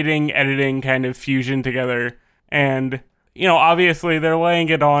writing, editing kind of fusion together. And, obviously they're laying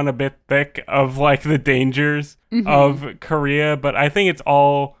it on a bit thick of like the dangers of Korea, but I think it's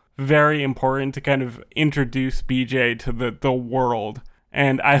all very important to kind of introduce BJ to the world.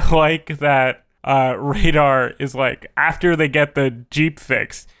 And I like that Radar is like, after they get the Jeep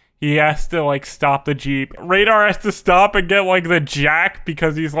fixed, he has to like stop the Jeep. Radar has to stop and get like the jack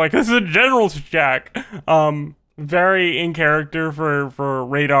because he's like, this is a general's jack. Very in character for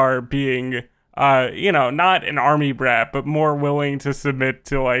Radar being, not an army brat, but more willing to submit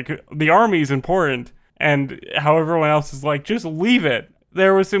to like, the army's important. And how everyone else is like, just leave it.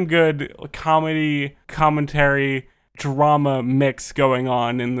 There was some good comedy, commentary, drama mix going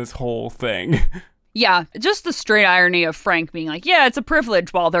on in this whole thing. Yeah, just the straight irony of Frank being like, yeah, it's a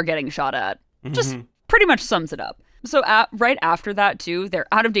privilege while they're getting shot at. Just pretty much sums it up. So right after that, too, they're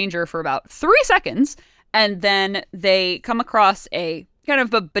out of danger for about 3 seconds. And then they come across a kind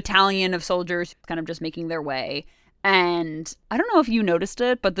of a battalion of soldiers kind of just making their way. And I don't know if you noticed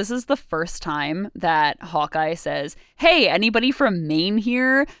it, but this is the first time that Hawkeye says, hey, anybody from Maine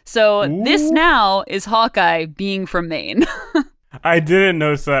here? So This now is Hawkeye being from Maine. I didn't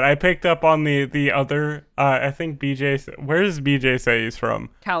notice that. I picked up on the other, I think BJ, where does BJ say he's from?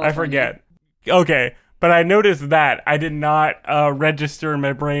 California. I forget. Okay, but I noticed that. I did not register in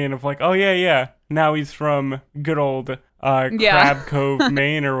my brain of like, oh yeah, now he's from good old Crab Cove,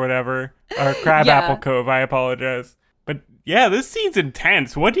 Maine or whatever. Or Crab Apple Cove, I apologize. But yeah, this scene's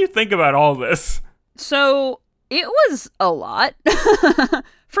intense. What do you think about all this? So It was a lot.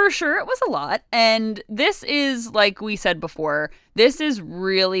 For sure, it was a lot. And this is, like we said before, this is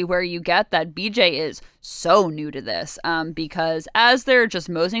really where you get that BJ is so new to this. Because as they're just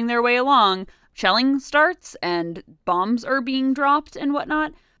moseying their way along, shelling starts and bombs are being dropped and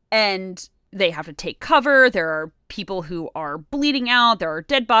whatnot. And they have to take cover. There are people who are bleeding out. There are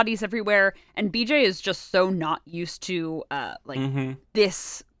dead bodies everywhere. And BJ is just so not used to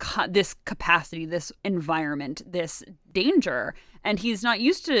this capacity, this environment, this danger. And he's not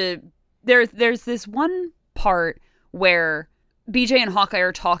used to... There's this one part where BJ and Hawkeye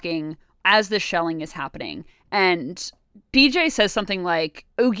are talking as the shelling is happening. And BJ says something like,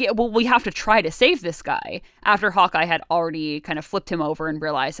 oh, yeah, well, we have to try to save this guy, after Hawkeye had already kind of flipped him over and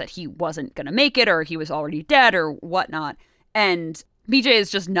realized that he wasn't going to make it, or he was already dead or whatnot. And BJ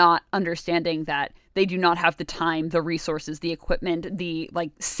is just not understanding that they do not have the time, the resources, the equipment, the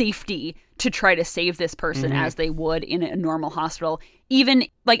safety to try to save this person as they would in a normal hospital. Even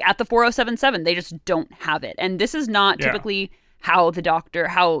at the 4077, they just don't have it. And this is not typically how the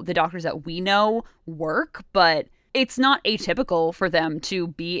doctors that we know work, but it's not atypical for them to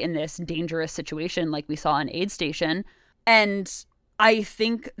be in this dangerous situation like we saw in Aid Station. And I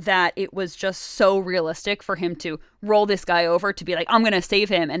think that it was just so realistic for him to roll this guy over to be like, I'm going to save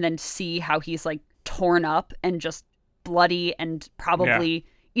him, and then see how he's torn up and just bloody and probably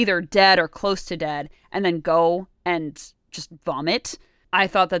either dead or close to dead, and then go and just vomit. I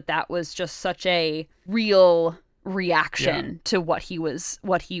thought that was just such a real reaction to what he was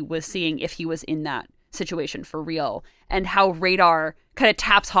seeing if he was in that situation for real. And how Radar kind of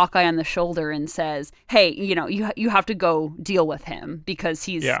taps Hawkeye on the shoulder and says, hey, you have to go deal with him because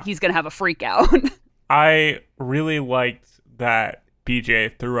he's gonna have a freak out. I really liked that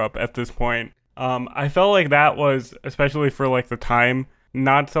BJ threw up at this point. I felt like that was, especially for the time,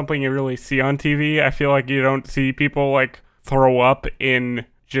 not something you really see on TV. I feel like you don't see people throw up in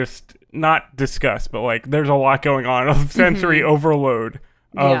just not disgust, but there's a lot going on of sensory overload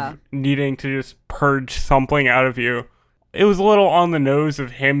of needing to just purge something out of you. It was a little on the nose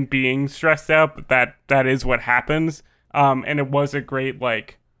of him being stressed out, but that is what happens. And it was a great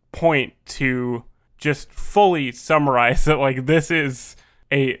point to just fully summarize that this is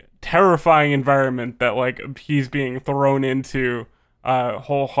a terrifying environment that he's being thrown into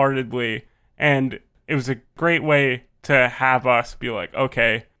wholeheartedly. And it was a great way to have us be like,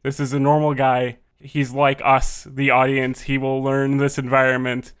 okay, this is a normal guy. He's like us, the audience. He will learn this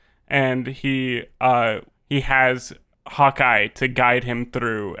environment, and he has Hawkeye to guide him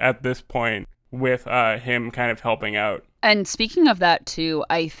through at this point, with him kind of helping out. And speaking of that too,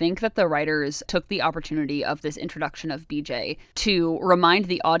 I think that the writers took the opportunity of this introduction of BJ to remind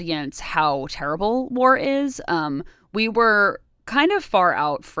the audience how terrible war is. We were kind of far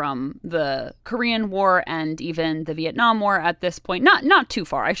out from the Korean War and even the Vietnam War at this point. Not too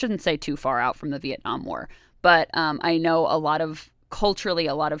far. I shouldn't say too far out from the Vietnam War. But I know culturally,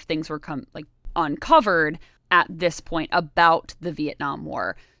 a lot of things were uncovered at this point about the Vietnam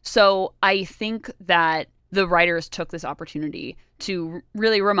War. So I think that the writers took this opportunity to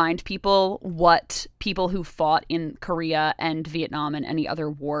really remind people what people who fought in Korea and Vietnam and any other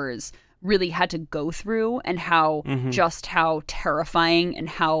wars really had to go through, and how terrifying and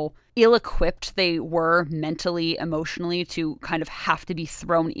how ill-equipped they were mentally, emotionally, to kind of have to be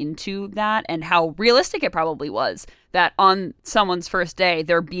thrown into that, and how realistic it probably was that on someone's first day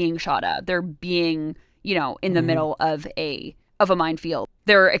they're being shot at, they're being in the middle of a minefield,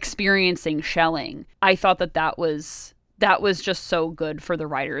 they're experiencing shelling. I thought that was just so good for the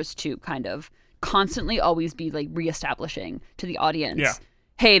writers to kind of constantly always be reestablishing to the audience,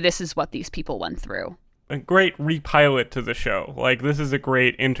 hey, this is what these people went through. A great repilot to the show. This is a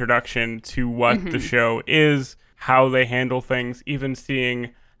great introduction to what the show is, how they handle things, even seeing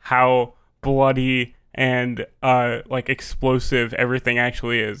how bloody and explosive everything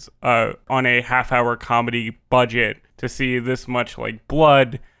actually is on a half-hour comedy budget. To see this much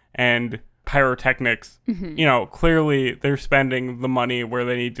blood and pyrotechnics, clearly they're spending the money where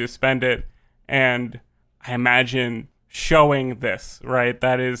they need to spend it. And I imagine showing this, right,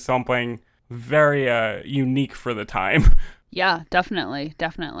 that is something very unique for the time. Yeah,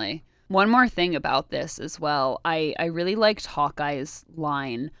 definitely. One more thing about this as well. I really liked Hawkeye's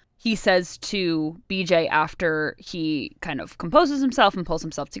line. He says to BJ after he kind of composes himself and pulls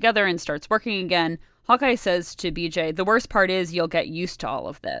himself together and starts working again, Hawkeye says to BJ, the worst part is you'll get used to all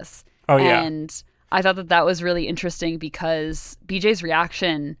of this. Oh, yeah. And I thought that was really interesting because BJ's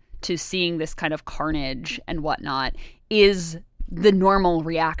reaction to seeing this kind of carnage and whatnot is the normal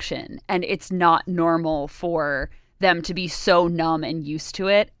reaction. And it's not normal for them to be so numb and used to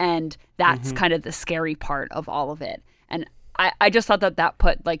it. And that's kind of the scary part of all of it. And I just thought that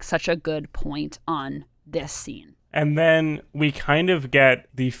put like such a good point on this scene. And then we kind of get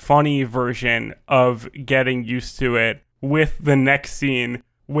the funny version of getting used to it with the next scene,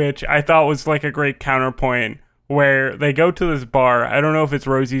 which I thought was like a great counterpoint, where they go to this bar. I don't know if it's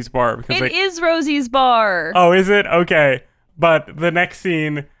Rosie's bar. Because it is Rosie's bar. Oh, is it? Okay. But the next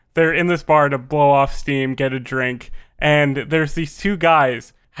scene, they're in this bar to blow off steam, get a drink, and there's these two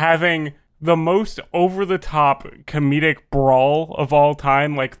guys having the most over-the-top comedic brawl of all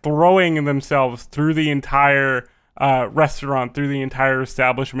time, like throwing themselves through the entire restaurant, through the entire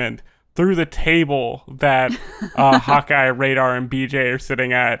establishment, through the table that Hawkeye, Radar, and BJ are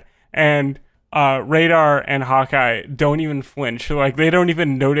sitting at. And Radar and Hawkeye don't even flinch. Like, they don't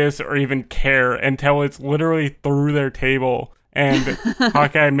even notice or even care until it's literally through their table. And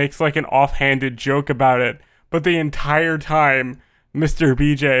Hawkeye makes like an offhanded joke about it. But the entire time, Mr.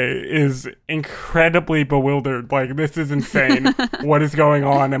 BJ is incredibly bewildered. Like, this is insane. What is going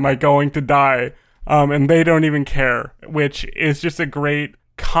on? Am I going to die? And they don't even care, which is just a great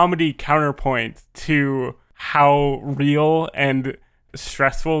comedy counterpoint to how real and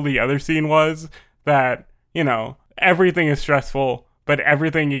stressful the other scene was. That, you know, everything is stressful, but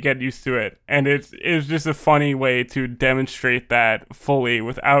everything, you get used to it. And it's just a funny way to demonstrate that fully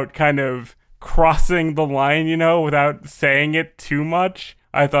without kind of crossing the line, you know, without saying it too much.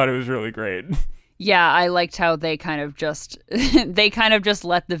 I thought it was really great. Yeah, I liked how they kind of just let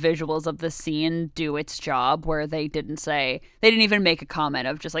the visuals of the scene do its job, where they didn't even make a comment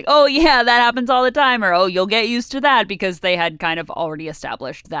of just like, oh yeah, that happens all the time, or oh, you'll get used to that, because they had kind of already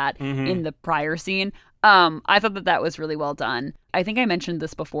established that in the prior scene. I thought that was really well done. I think I mentioned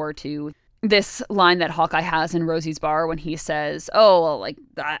this before too. This line that Hawkeye has in Rosie's bar when he says, oh, well, like,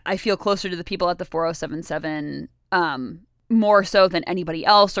 I feel closer to the people at the 4077 more so than anybody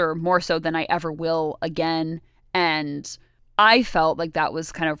else, or more so than I ever will again. And I felt like that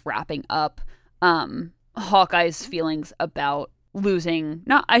was kind of wrapping up Hawkeye's feelings about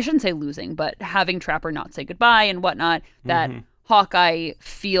I shouldn't say losing, but having Trapper not say goodbye and whatnot, that Hawkeye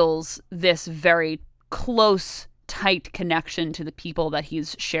feels this very close, tight connection to the people that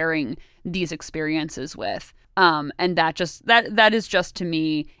he's sharing these experiences with. And that is just, to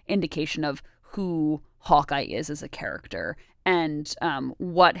me, indication of who Hawkeye is as a character, and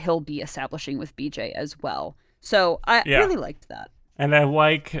what he'll be establishing with BJ as well. So I really liked that. And I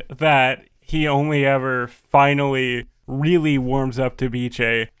like that he only ever finally really warms up to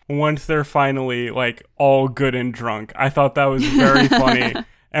BJ once they're finally like all good and drunk. I thought that was very funny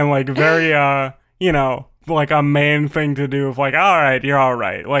and like very you know, like a man thing to do, of like, all right, you're all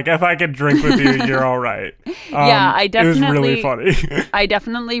right. Like, if I could drink with you, you're all right. Yeah, it was really funny. I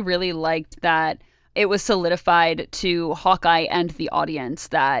definitely really liked that it was solidified to Hawkeye and the audience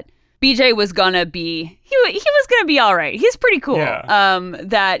that BJ was gonna be, he was gonna be all right. He's pretty cool. Yeah.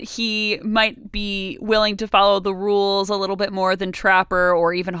 That he might be willing to follow the rules a little bit more than Trapper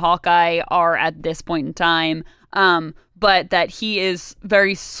or even Hawkeye are at this point in time. But that he is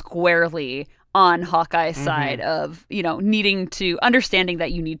very squarely on Hawkeye's side of, you know, understanding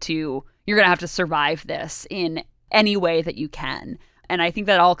that you're gonna have to survive this in any way that you can. And I think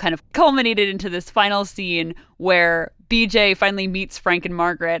that all kind of culminated into this final scene where BJ finally meets Frank and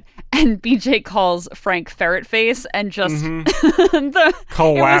Margaret, and BJ calls Frank Ferret Face, and just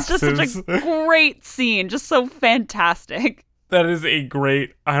collapses. It was just such a great scene, just so fantastic. That is a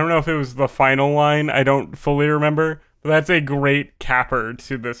great, I don't know if it was the final line, I don't fully remember, but that's a great capper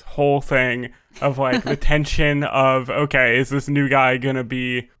to this whole thing of like the tension of, okay, is this new guy gonna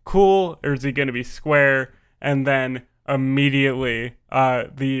be cool or is he gonna be square? And then immediately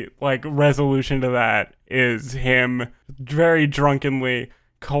the like resolution to that is him very drunkenly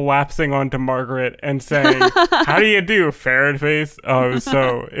collapsing onto Margaret and saying, how do you do, ferret face? Oh,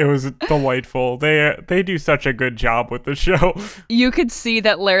 it was delightful. They do such a good job with the show. You could see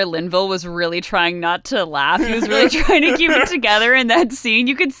that Larry Linville was really trying not to laugh. He was really trying to keep it together in that scene.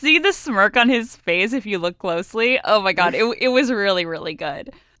 You could see the smirk on his face if you look closely. Oh my god, it was really, really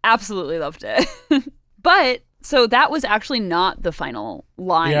good. Absolutely loved it. But so that was actually not the final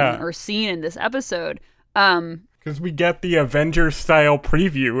line or scene in this episode. Because we get the Avengers-style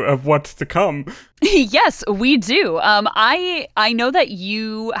preview of what's to come. Yes, we do. I know that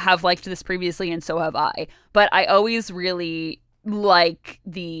you have liked this previously, and so have I. But I always really like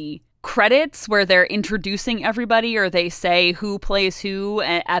the credits where they're introducing everybody, or they say who plays who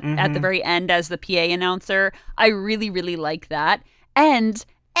at the very end as the PA announcer. I really, really like that. And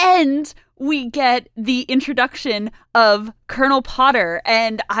we get the introduction of Colonel Potter,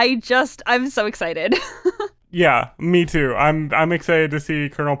 and I'm so excited. Yeah, me too. I'm excited to see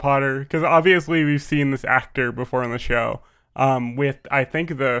Colonel Potter because obviously we've seen this actor before in the show. With I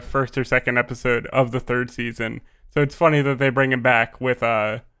think the first or second episode of the third season. So it's funny that they bring him back with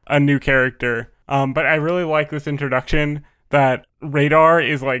a new character. But I really like this introduction that Radar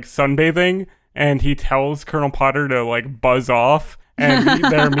is like sunbathing and he tells Colonel Potter to like buzz off, and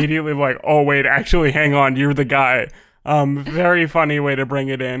they're immediately like, oh wait, actually hang on, you're the guy. Very funny way to bring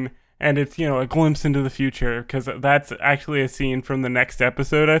it in. And it's, a glimpse into the future, because that's actually a scene from the next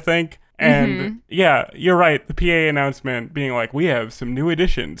episode, I think. And yeah, you're right. The PA announcement being like, we have some new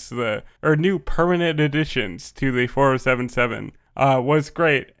additions, new permanent additions to the 4077 was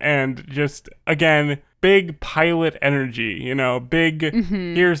great. And just, again, big pilot energy, big,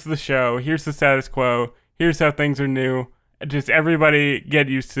 here's the show, here's the status quo, here's how things are new. Just everybody get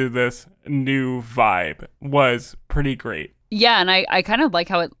used to this new vibe was pretty great. Yeah, and I kind of like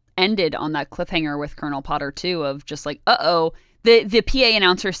how it ended on that cliffhanger with Colonel Potter too, of just like, the PA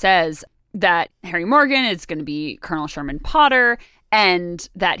announcer says that Harry Morgan is going to be Colonel Sherman Potter and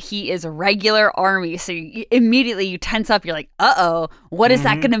that he is a regular army. So immediately you tense up. You're like, what is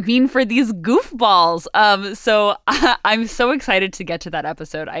that going to mean for these goofballs? So I'm so excited to get to that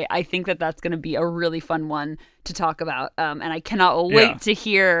episode. I think that that's going to be a really fun one to talk about. And I cannot wait to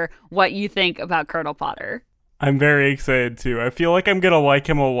hear what you think about Colonel Potter. I'm very excited too. I feel like I'm going to like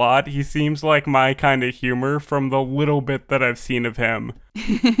him a lot. He seems like my kind of humor from the little bit that I've seen of him.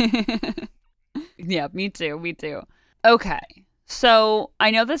 Yeah, me too. Okay. So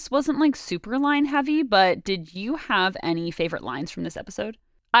I know this wasn't like super line heavy, but did you have any favorite lines from this episode?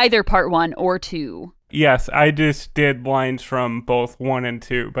 Either part 1 or 2. Yes, I just did lines from both 1 and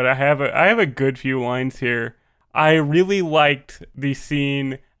 2, but I have a good few lines here. I really liked the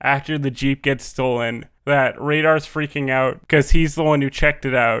scene after the Jeep gets stolen, that Radar's freaking out because he's the one who checked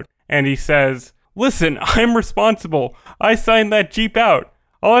it out. And he says, listen, I'm responsible. I signed that Jeep out.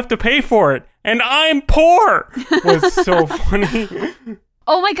 I'll have to pay for it. And I'm poor. Was so funny.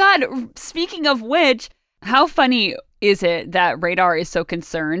 Oh my God. Speaking of which, how funny is it that Radar is so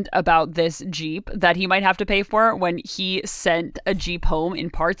concerned about this Jeep that he might have to pay for when he sent a Jeep home in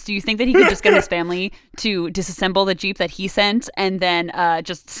parts? Do you think that he could just get his family to disassemble the Jeep that he sent and then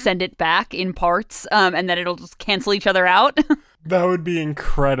just send it back in parts and then it'll just cancel each other out? That would be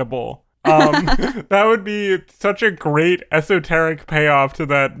incredible. That would be such a great esoteric payoff to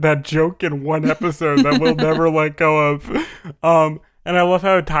that joke in one episode that we'll never let go of. And I love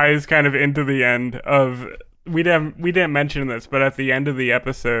how it ties kind of into the end of... We didn't mention this, but at the end of the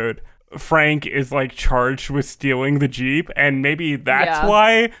episode, Frank is like charged with stealing the Jeep, and maybe that's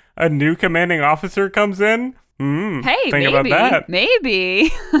why a new commanding officer comes in. Hey, think about that.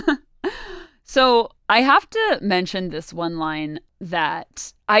 Maybe. So I have to mention this one line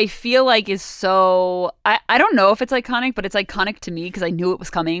that I feel like is so... I don't know if it's iconic, but it's iconic to me because I knew it was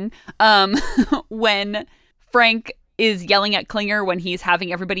coming. When Frank is yelling at Klinger when he's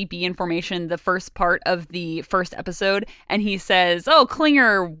having everybody be in formation the first part of the first episode, and he says, oh,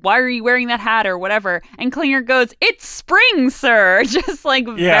 Klinger, why are you wearing that hat or whatever? And Klinger goes, it's spring, sir. Just like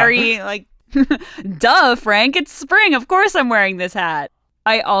very like, duh, Frank, it's spring. Of course I'm wearing this hat.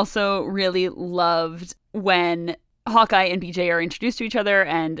 I also really loved when Hawkeye and BJ are introduced to each other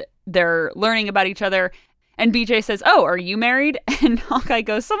and they're learning about each other. And BJ says, oh, are you married? And Hawkeye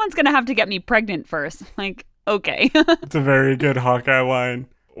goes, someone's going to have to get me pregnant first. Like, okay. It's a very good Hawkeye line.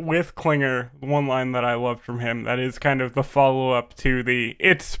 With Klinger, one line that I loved from him that is kind of the follow-up to the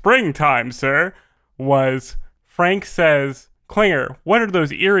 "it's springtime, sir," was Frank says, Klinger, what are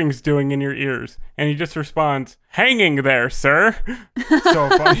those earrings doing in your ears? And he just responds, hanging there, sir. So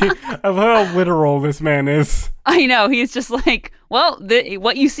funny. I love how literal this man is. I know. He's just like, well,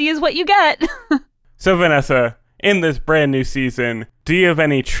 what you see is what you get. So, Vanessa, in this brand new season, do you have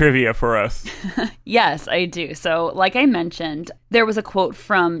any trivia for us? Yes, I do. So, like I mentioned, there was a quote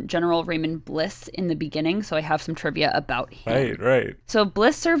from General Raymond Bliss in the beginning, so I have some trivia about him. Right. So,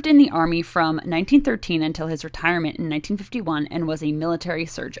 Bliss served in the Army from 1913 until his retirement in 1951 and was a military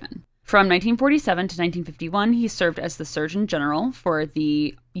surgeon. From 1947 to 1951, he served as the Surgeon General for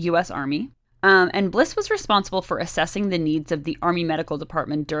the U.S. Army. And Bliss was responsible for assessing the needs of the Army Medical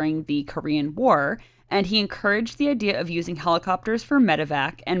Department during the Korean War, and he encouraged the idea of using helicopters for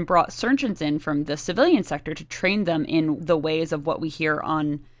medevac and brought surgeons in from the civilian sector to train them in the ways of what we hear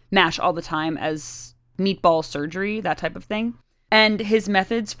on MASH all the time as meatball surgery, that type of thing. And his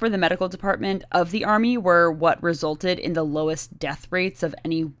methods for the medical department of the Army were what resulted in the lowest death rates of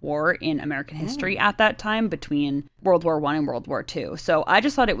any war in American history at that time between World War I and World War II. So I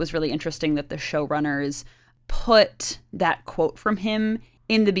just thought it was really interesting that the showrunners put that quote from him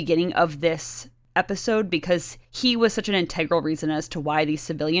in the beginning of this episode because he was such an integral reason as to why these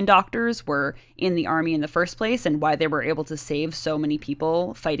civilian doctors were in the army in the first place and why they were able to save so many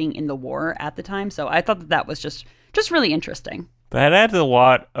people fighting in the war at the time. So I thought that that was just really interesting. That adds a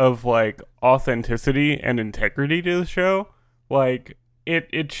lot of like authenticity and integrity to the show. Like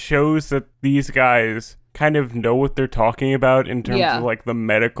it shows that these guys kind of know what they're talking about in terms of like the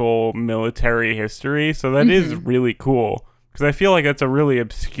medical military history. So that is really cool because I feel like that's a really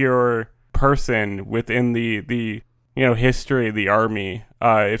obscure person within the history of the army.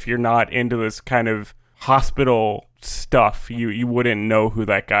 If you're not into this kind of hospital stuff, you wouldn't know who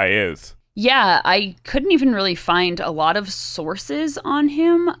that guy is. Yeah, I couldn't even really find a lot of sources on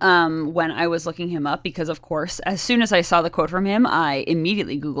him when I was looking him up because, of course, as soon as I saw the quote from him, I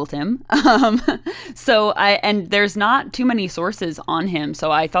immediately Googled him. And there's not too many sources on him,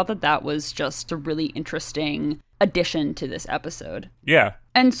 so I thought that was just a really interesting addition to this episode. Yeah.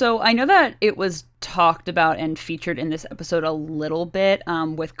 And so I know that it was talked about and featured in this episode a little bit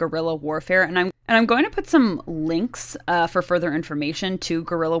with guerrilla warfare, and I'm going to put some links for further information to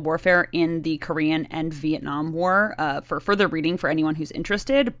guerrilla warfare in the Korean and Vietnam War for further reading for anyone who's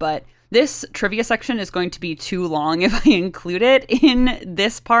interested. But this trivia section is going to be too long if I include it in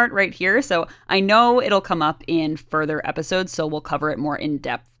this part right here. So I know it'll come up in further episodes, so we'll cover it more in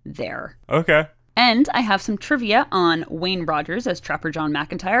depth there. Okay. And I have some trivia on Wayne Rogers as Trapper John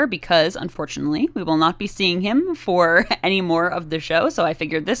McIntyre because, unfortunately, we will not be seeing him for any more of the show. So I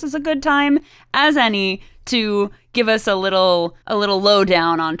figured this is a good time as any to give us a little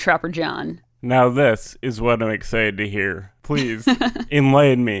lowdown on Trapper John. Now this is what I'm excited to hear. Please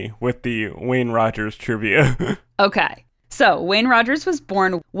enlighten me with the Wayne Rogers trivia. Okay. So, Wayne Rogers was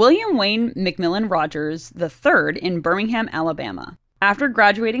born William Wayne McMillan Rogers III in Birmingham, Alabama. After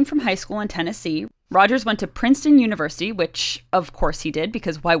graduating from high school in Tennessee, Rogers went to Princeton University, which of course he did,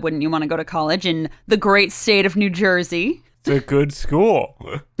 because why wouldn't you want to go to college in the great state of New Jersey? It's a good school.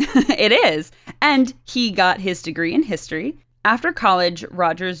 It is. And he got his degree in history. After college,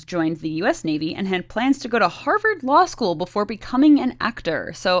 Rogers joined the U.S. Navy and had plans to go to Harvard Law School before becoming an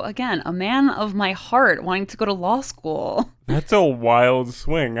actor. So again, a man of my heart wanting to go to law school. That's a wild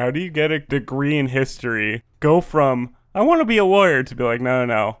swing. How do you get a degree in history? Go from I want to be a lawyer to be like,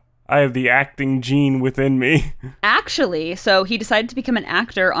 no. I have the acting gene within me. Actually, so he decided to become an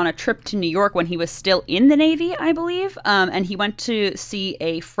actor on a trip to New York when he was still in the Navy, I believe. And he went to see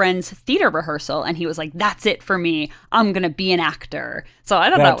a friend's theater rehearsal, and he was like, that's it for me. I'm going to be an actor. So I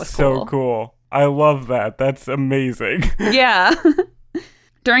thought that was cool. That's so cool. I love that. That's amazing. Yeah.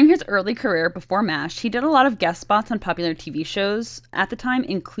 During his early career before MASH, he did a lot of guest spots on popular TV shows at the time,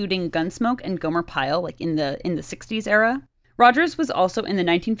 including Gunsmoke and Gomer Pyle, like in the 60s era. Rogers was also in the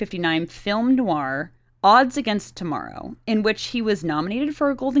 1959 film noir Odds Against Tomorrow, in which he was nominated for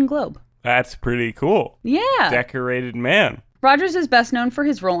a Golden Globe. That's pretty cool. Yeah. Decorated man. Rogers is best known for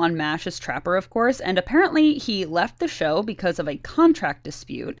his role on MASH as Trapper, of course, and apparently he left the show because of a contract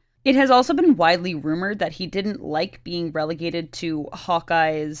dispute. It has also been widely rumored that he didn't like being relegated to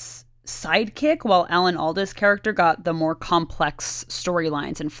Hawkeye's sidekick, while Alan Alda's character got the more complex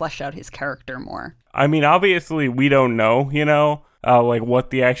storylines and fleshed out his character more. I mean, obviously, we don't know, like what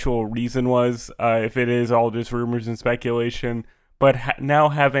the actual reason was, if it is all just rumors and speculation. But now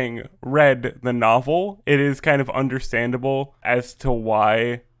having read the novel, it is kind of understandable as to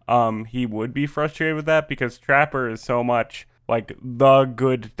why he would be frustrated with that, because Trapper is so much like the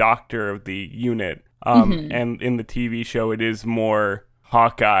good doctor of the unit. And in the TV show, it is more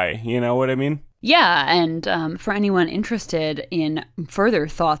Hawkeye. You know what I mean? Yeah, and for anyone interested in further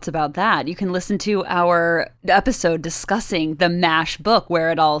thoughts about that, you can listen to our episode discussing the MASH book, where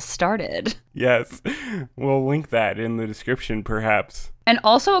it all started. Yes, we'll link that in the description, perhaps. And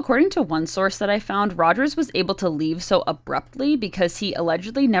also, according to one source that I found, Rogers was able to leave so abruptly because he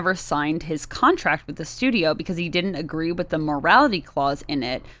allegedly never signed his contract with the studio because he didn't agree with the morality clause in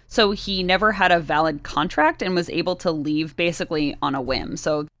it. So he never had a valid contract and was able to leave basically on a whim.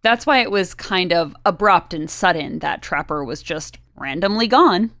 So that's why it was kind of abrupt and sudden that Trapper was just randomly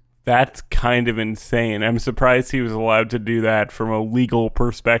gone. That's kind of insane. I'm surprised he was allowed to do that from a legal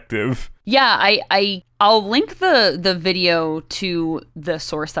perspective. Yeah, I'll link the video to the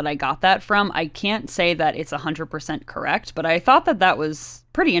source that I got that from. I can't say that it's 100% correct, but I thought that was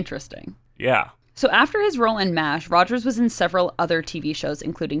pretty interesting. Yeah. So after his role in MASH, Rogers was in several other TV shows,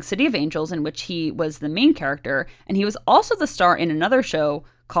 including City of Angels, in which he was the main character, and he was also the star in another show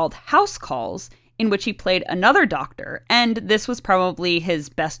called House Calls, in which he played another doctor, and this was probably his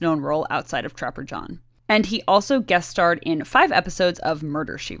best-known role outside of Trapper John. And he also guest starred in 5 episodes of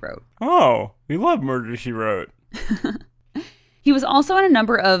Murder, She Wrote. Oh, we love Murder, She Wrote. He was also in a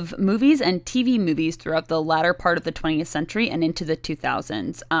number of movies and TV movies throughout the latter part of the 20th century and into the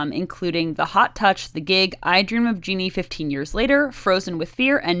 2000s, including The Hot Touch, The Gig, I Dream of Jeannie 15 Years Later, Frozen with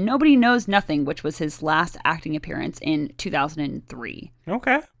Fear, and Nobody Knows Nothing, which was his last acting appearance in 2003.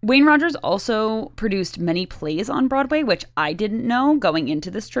 Okay. Wayne Rogers also produced many plays on Broadway, which I didn't know going into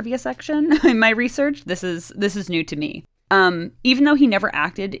this trivia section in my research. This is new to me. Even though he never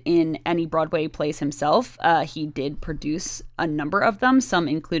acted in any Broadway plays himself, he did produce a number of them, some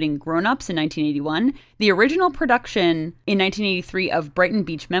including Grown Ups in 1981, the original production in 1983 of Brighton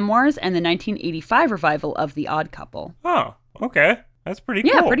Beach Memoirs, and the 1985 revival of The Odd Couple. Oh, okay. That's pretty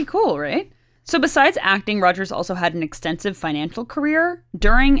cool. Yeah, pretty cool, right? So besides acting, Rogers also had an extensive financial career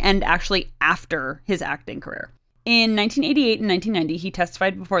during and actually after his acting career. In 1988 and 1990, he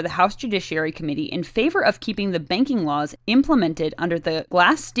testified before the House Judiciary Committee in favor of keeping the banking laws implemented under the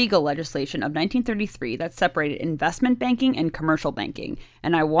Glass-Steagall legislation of 1933 that separated investment banking and commercial banking.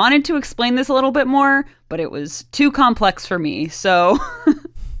 And I wanted to explain this a little bit more, but it was too complex for me, so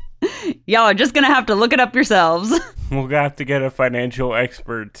y'all are just going to have to look it up yourselves. We'll have to get a financial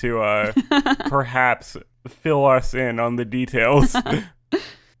expert to perhaps fill us in on the details.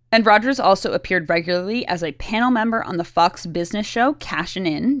 And Rogers also appeared regularly as a panel member on the Fox business show Cashin'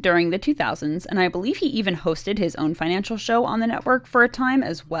 In during the 2000s, and I believe he even hosted his own financial show on the network for a time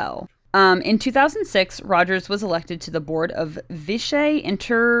as well. In 2006, Rogers was elected to the board of Vishay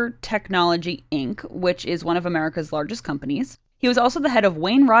Intertechnology Inc., which is one of America's largest companies. He was also the head of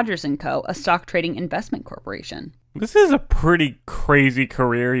Wayne Rogers & Co., a stock trading investment corporation. This is a pretty crazy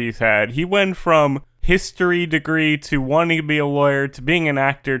career he's had. He went from history degree to wanting to be a lawyer to being an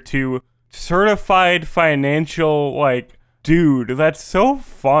actor to certified financial, dude, that's so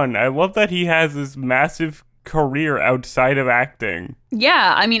fun. I love that he has this massive career outside of acting.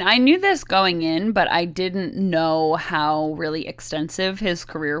 Yeah, I mean, I knew this going in, but I didn't know how really extensive his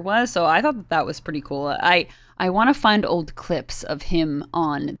career was, so I thought that was pretty cool. I want to find old clips of him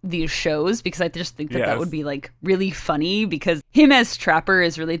on these shows because I just think that would be really funny because him as Trapper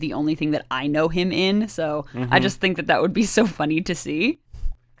is really the only thing that I know him in. So I just think that would be so funny to see.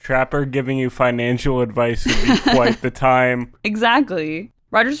 Trapper giving you financial advice would be quite the time. Exactly.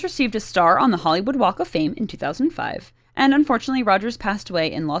 Rogers received a star on the Hollywood Walk of Fame in 2005. And unfortunately, Rogers passed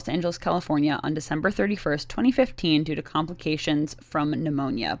away in Los Angeles, California on December 31st, 2015 due to complications from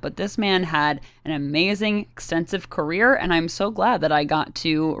pneumonia. But this man had an amazing, extensive career, and I'm so glad that I got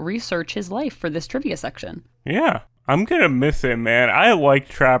to research his life for this trivia section. Yeah, I'm gonna miss him, man. I like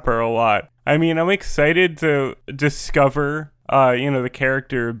Trapper a lot. I mean, I'm excited to discover, the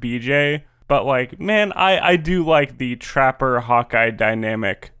character of BJ, but man, I do like the Trapper-Hawkeye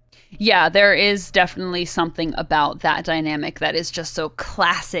dynamic. Yeah, there is definitely something about that dynamic that is just so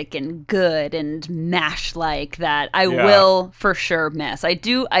classic and good and MASH-like that I will for sure miss. I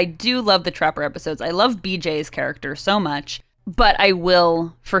do love the Trapper episodes. I love BJ's character so much, but I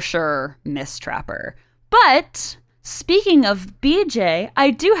will for sure miss Trapper. But speaking of BJ, I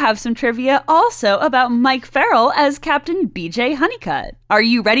do have some trivia also about Mike Farrell as Captain BJ Honeycutt. Are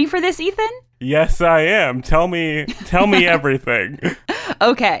you ready for this, Ethan? Yes, I am. Tell me everything.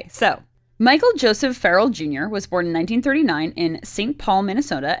 Okay, so Michael Joseph Farrell Jr. was born in 1939 in St. Paul,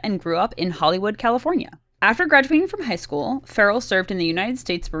 Minnesota, and grew up in Hollywood, California. After graduating from high school, Farrell served in the United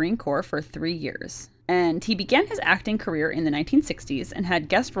States Marine Corps for 3 years. And he began his acting career in the 1960s and had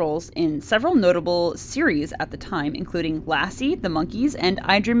guest roles in several notable series at the time, including Lassie, The Monkees, and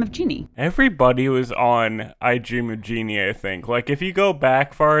I Dream of Jeannie. Everybody was on I Dream of Jeannie, I think. If you go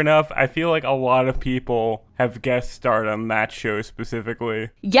back far enough, I feel like a lot of people have guest starred on that show specifically.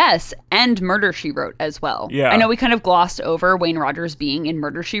 Yes, and Murder, She Wrote as well. Yeah. I know we kind of glossed over Wayne Rogers being in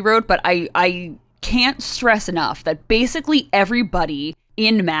Murder, She Wrote, but I can't stress enough that basically everybody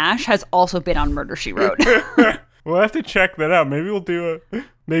in MASH has also been on Murder, She Wrote. We'll have to check that out. Maybe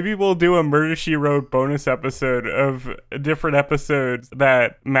we'll do a Murder, She Wrote bonus episode of different episodes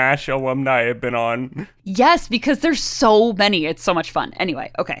that MASH alumni have been on. Yes, because there's so many. It's so much fun.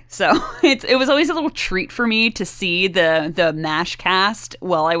 Anyway, okay, so it was always a little treat for me to see the MASH cast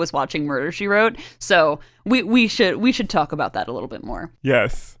while I was watching Murder, She Wrote. So we should talk about that a little bit more.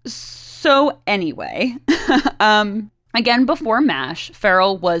 Yes. So anyway, again, before MASH,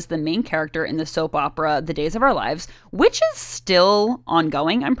 Farrell was the main character in the soap opera The Days of Our Lives, which is still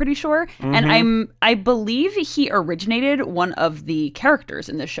ongoing, I'm pretty sure. Mm-hmm. And I believe he originated one of the characters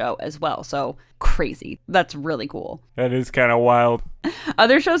in the show as well. So crazy. That's really cool. That is kind of wild.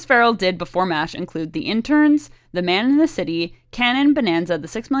 Other shows Farrell did before MASH include The Interns, The Man in the City, Cannon Bonanza, The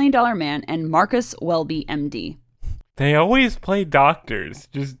 $6 Million Man, and Marcus Welby, MD. They always play doctors,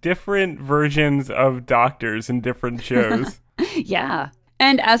 just different versions of doctors in different shows. Yeah.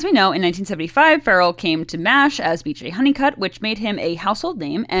 And as we know, in 1975, Farrell came to MASH as BJ Honeycutt, which made him a household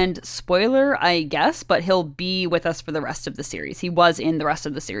name. And spoiler, I guess, but he'll be with us for the rest of the series. He was in the rest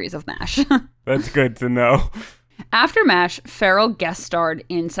of the series of MASH. That's good to know. After MASH, Farrell guest starred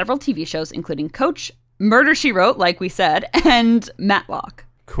in several TV shows, including Coach, Murder, She Wrote, like we said, and Matlock.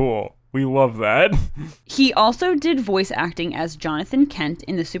 Cool. We love that. He also did voice acting as Jonathan Kent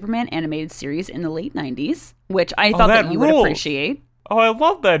in the Superman animated series in the late 90s, which I thought that you would appreciate. Oh, I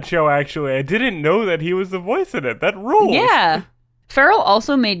love that show, actually. I didn't know that he was the voice in it. That rules. Yeah. Farrell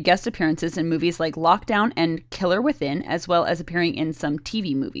also made guest appearances in movies like Lockdown and Killer Within, as well as appearing in some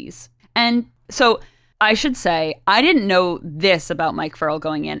TV movies. And so I should say, I didn't know this about Mike Farrell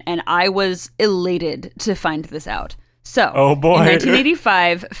going in, and I was elated to find this out. So, oh boy. In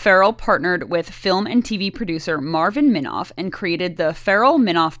 1985, Farrell partnered with film and TV producer Marvin Minoff and created the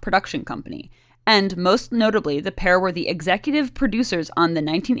Farrell-Minoff Production Company. And most notably, the pair were the executive producers on the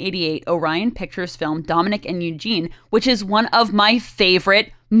 1988 Orion Pictures film Dominic and Eugene, which is one of my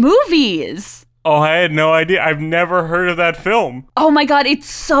favorite movies. Oh, I had no idea. I've never heard of that film. Oh my God, it's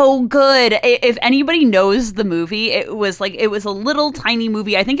so good. If anybody knows the movie, it was a little tiny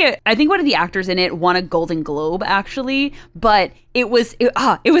movie. I think one of the actors in it won a Golden Globe, actually, but it was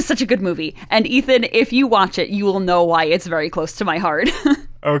such a good movie. And Ethan, if you watch it, you will know why it's very close to my heart.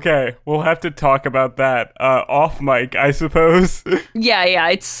 Okay, we'll have to talk about that off mic, I suppose. Yeah,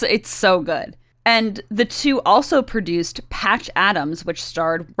 it's so good. And the two also produced Patch Adams, which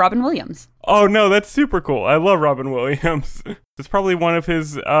starred Robin Williams. Oh no, that's super cool. I love Robin Williams. It's probably one of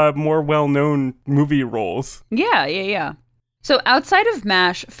his more well-known movie roles. Yeah. So outside of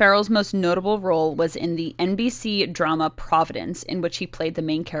MASH, Farrell's most notable role was in the NBC drama Providence, in which he played the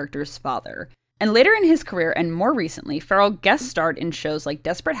main character's father. And later in his career, and more recently, Farrell guest starred in shows like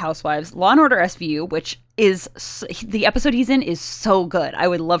Desperate Housewives, Law & Order SVU, which is, the episode he's in is so good. I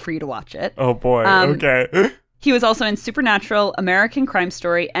would love for you to watch it. Oh boy, okay. He was also in Supernatural, American Crime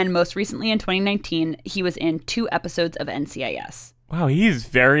Story, and most recently in 2019, he was in 2 episodes of NCIS. Wow, he's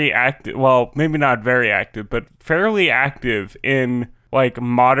very active. Well, maybe not very active, but fairly active in like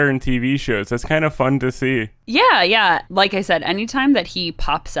modern TV shows. That's kind of fun to see. Yeah. Like I said, anytime that he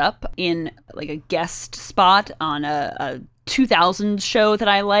pops up in like a guest spot on a 2000s show that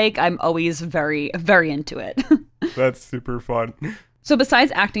I like, I'm always very, very into it. That's super fun. So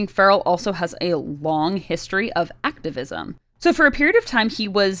besides acting, Farrell also has a long history of activism. So for a period of time, he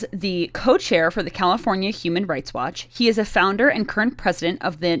was the co-chair for the California Human Rights Watch. He is a founder and current president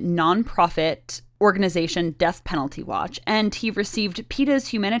of the nonprofit organization Death Penalty Watch, and he received PETA's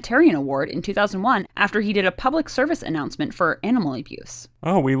Humanitarian Award in 2001 after he did a public service announcement for animal abuse.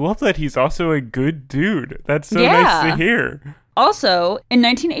 Oh, we love that he's also a good dude. That's so nice to hear. Also, in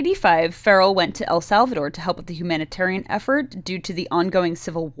 1985, Farrell went to El Salvador to help with the humanitarian effort due to the ongoing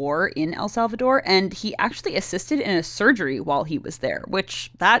civil war in El Salvador, and he actually assisted in a surgery while he was there,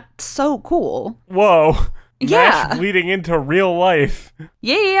 which, that's so cool. Whoa. Yeah. MASH bleeding into real life.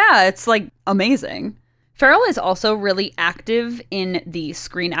 Yeah, it's like amazing. Farrell is also really active in the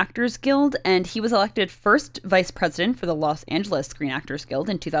Screen Actors Guild, and he was elected first vice president for the Los Angeles Screen Actors Guild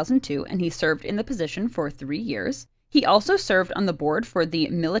in 2002, and he served in the position for 3 years. He also served on the board for the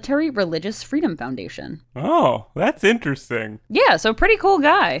Military Religious Freedom Foundation. Oh, that's interesting. Yeah, so pretty cool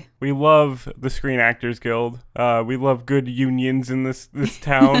guy. We love the Screen Actors Guild. We love good unions in this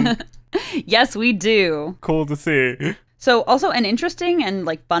town. Yes, we do. Cool to see. So also an interesting and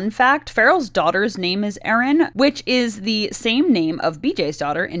fun fact, Farrell's daughter's name is Erin, which is the same name of BJ's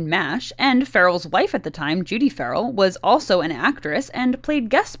daughter in MASH, and Farrell's wife at the time, Judy Farrell, was also an actress and played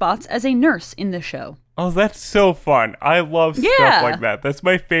guest spots as a nurse in the show. Oh, that's so fun. I love stuff like that. That's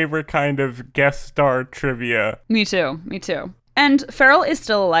my favorite kind of guest star trivia. Me too. And Farrell is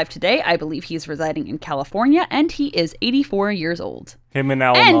still alive today. I believe he's residing in California, and he is 84 years old. Him and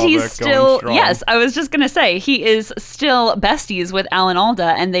Alan Alda he's still, going strong. Yes, I was just going to say, he is still besties with Alan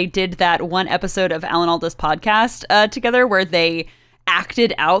Alda, and they did that one episode of Alan Alda's podcast together where they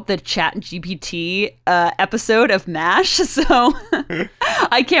acted out the ChatGPT episode of MASH, so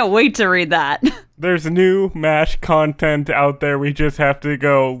I can't wait to read that. There's new MASH content out there. We just have to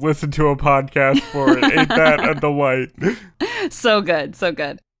go listen to a podcast for it. Ain't that a delight? So good.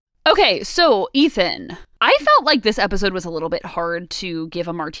 Okay, so Ethan, I felt like this episode was a little bit hard to give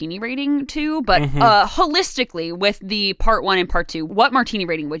a martini rating to, but holistically, with the part 1 and part 2, what martini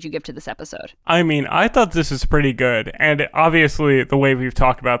rating would you give to this episode? I mean, I thought this is pretty good, and obviously, the way we've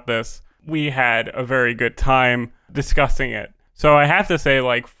talked about this, we had a very good time discussing it. So I have to say,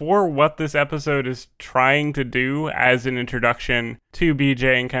 for what this episode is trying to do as an introduction to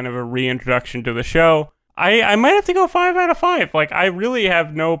BJ and kind of a reintroduction to the show, I might have to go 5 out of 5. Like, I really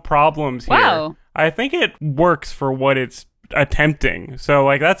have no problems here. Wow. I think it works for what it's attempting. So,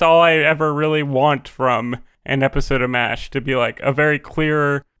 like, that's all I ever really want from an episode of MASH, to be, like, a very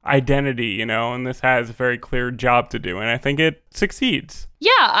clear identity, you know, and this has a very clear job to do, and I think it succeeds.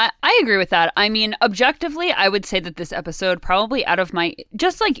 Yeah, I agree with that. I mean, objectively, I would say that this episode probably out of my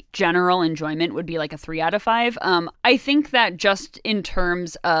just like general enjoyment would be like a 3 out of 5. I think that just in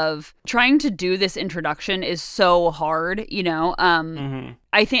terms of trying to do this introduction is so hard, you know.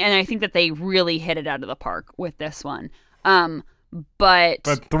 I think that they really hit it out of the park with this one. But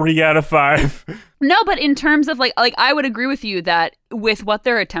 3 out of 5. No, but in terms of like I would agree with you that with what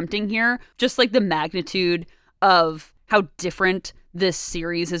they're attempting here, just like the magnitude of how different this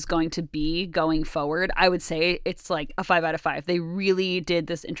series is going to be going forward, I would say it's like a 5 out of 5. They really did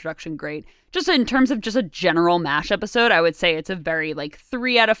this introduction great. Just in terms of just a general MASH episode, I would say it's a very like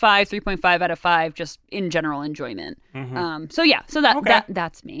 3 out of 5, 3.5 out of 5, just in general enjoyment. So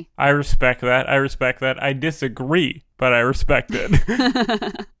that's me. I respect that. I disagree, but I respect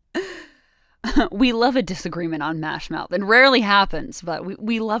it. We love a disagreement on MASH Mouth. It rarely happens, but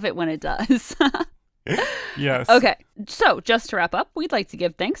we love it when it does. Yes. Okay, so just to wrap up, we'd like to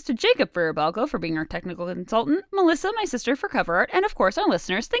give thanks to Jacob Furibalco for being our technical consultant, Melissa, my sister, for cover art, and of course our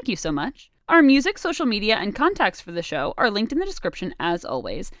listeners, thank you so much. Our music, social media, and contacts for the show are linked in the description as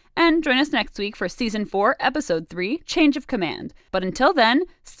always. And join us next week for Season 4, Episode 3, Change of Command. But until then,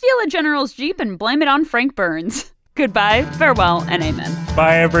 steal a general's Jeep and blame it on Frank Burns. Goodbye, farewell, and amen.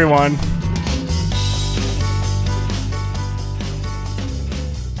 Bye, everyone.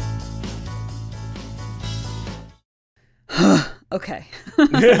 Okay.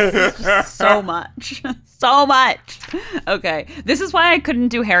 So much. Okay. This is why I couldn't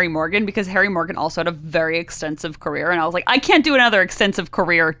do Harry Morgan, because Harry Morgan also had a very extensive career, and I was like, I can't do another extensive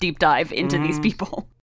career deep dive into these people.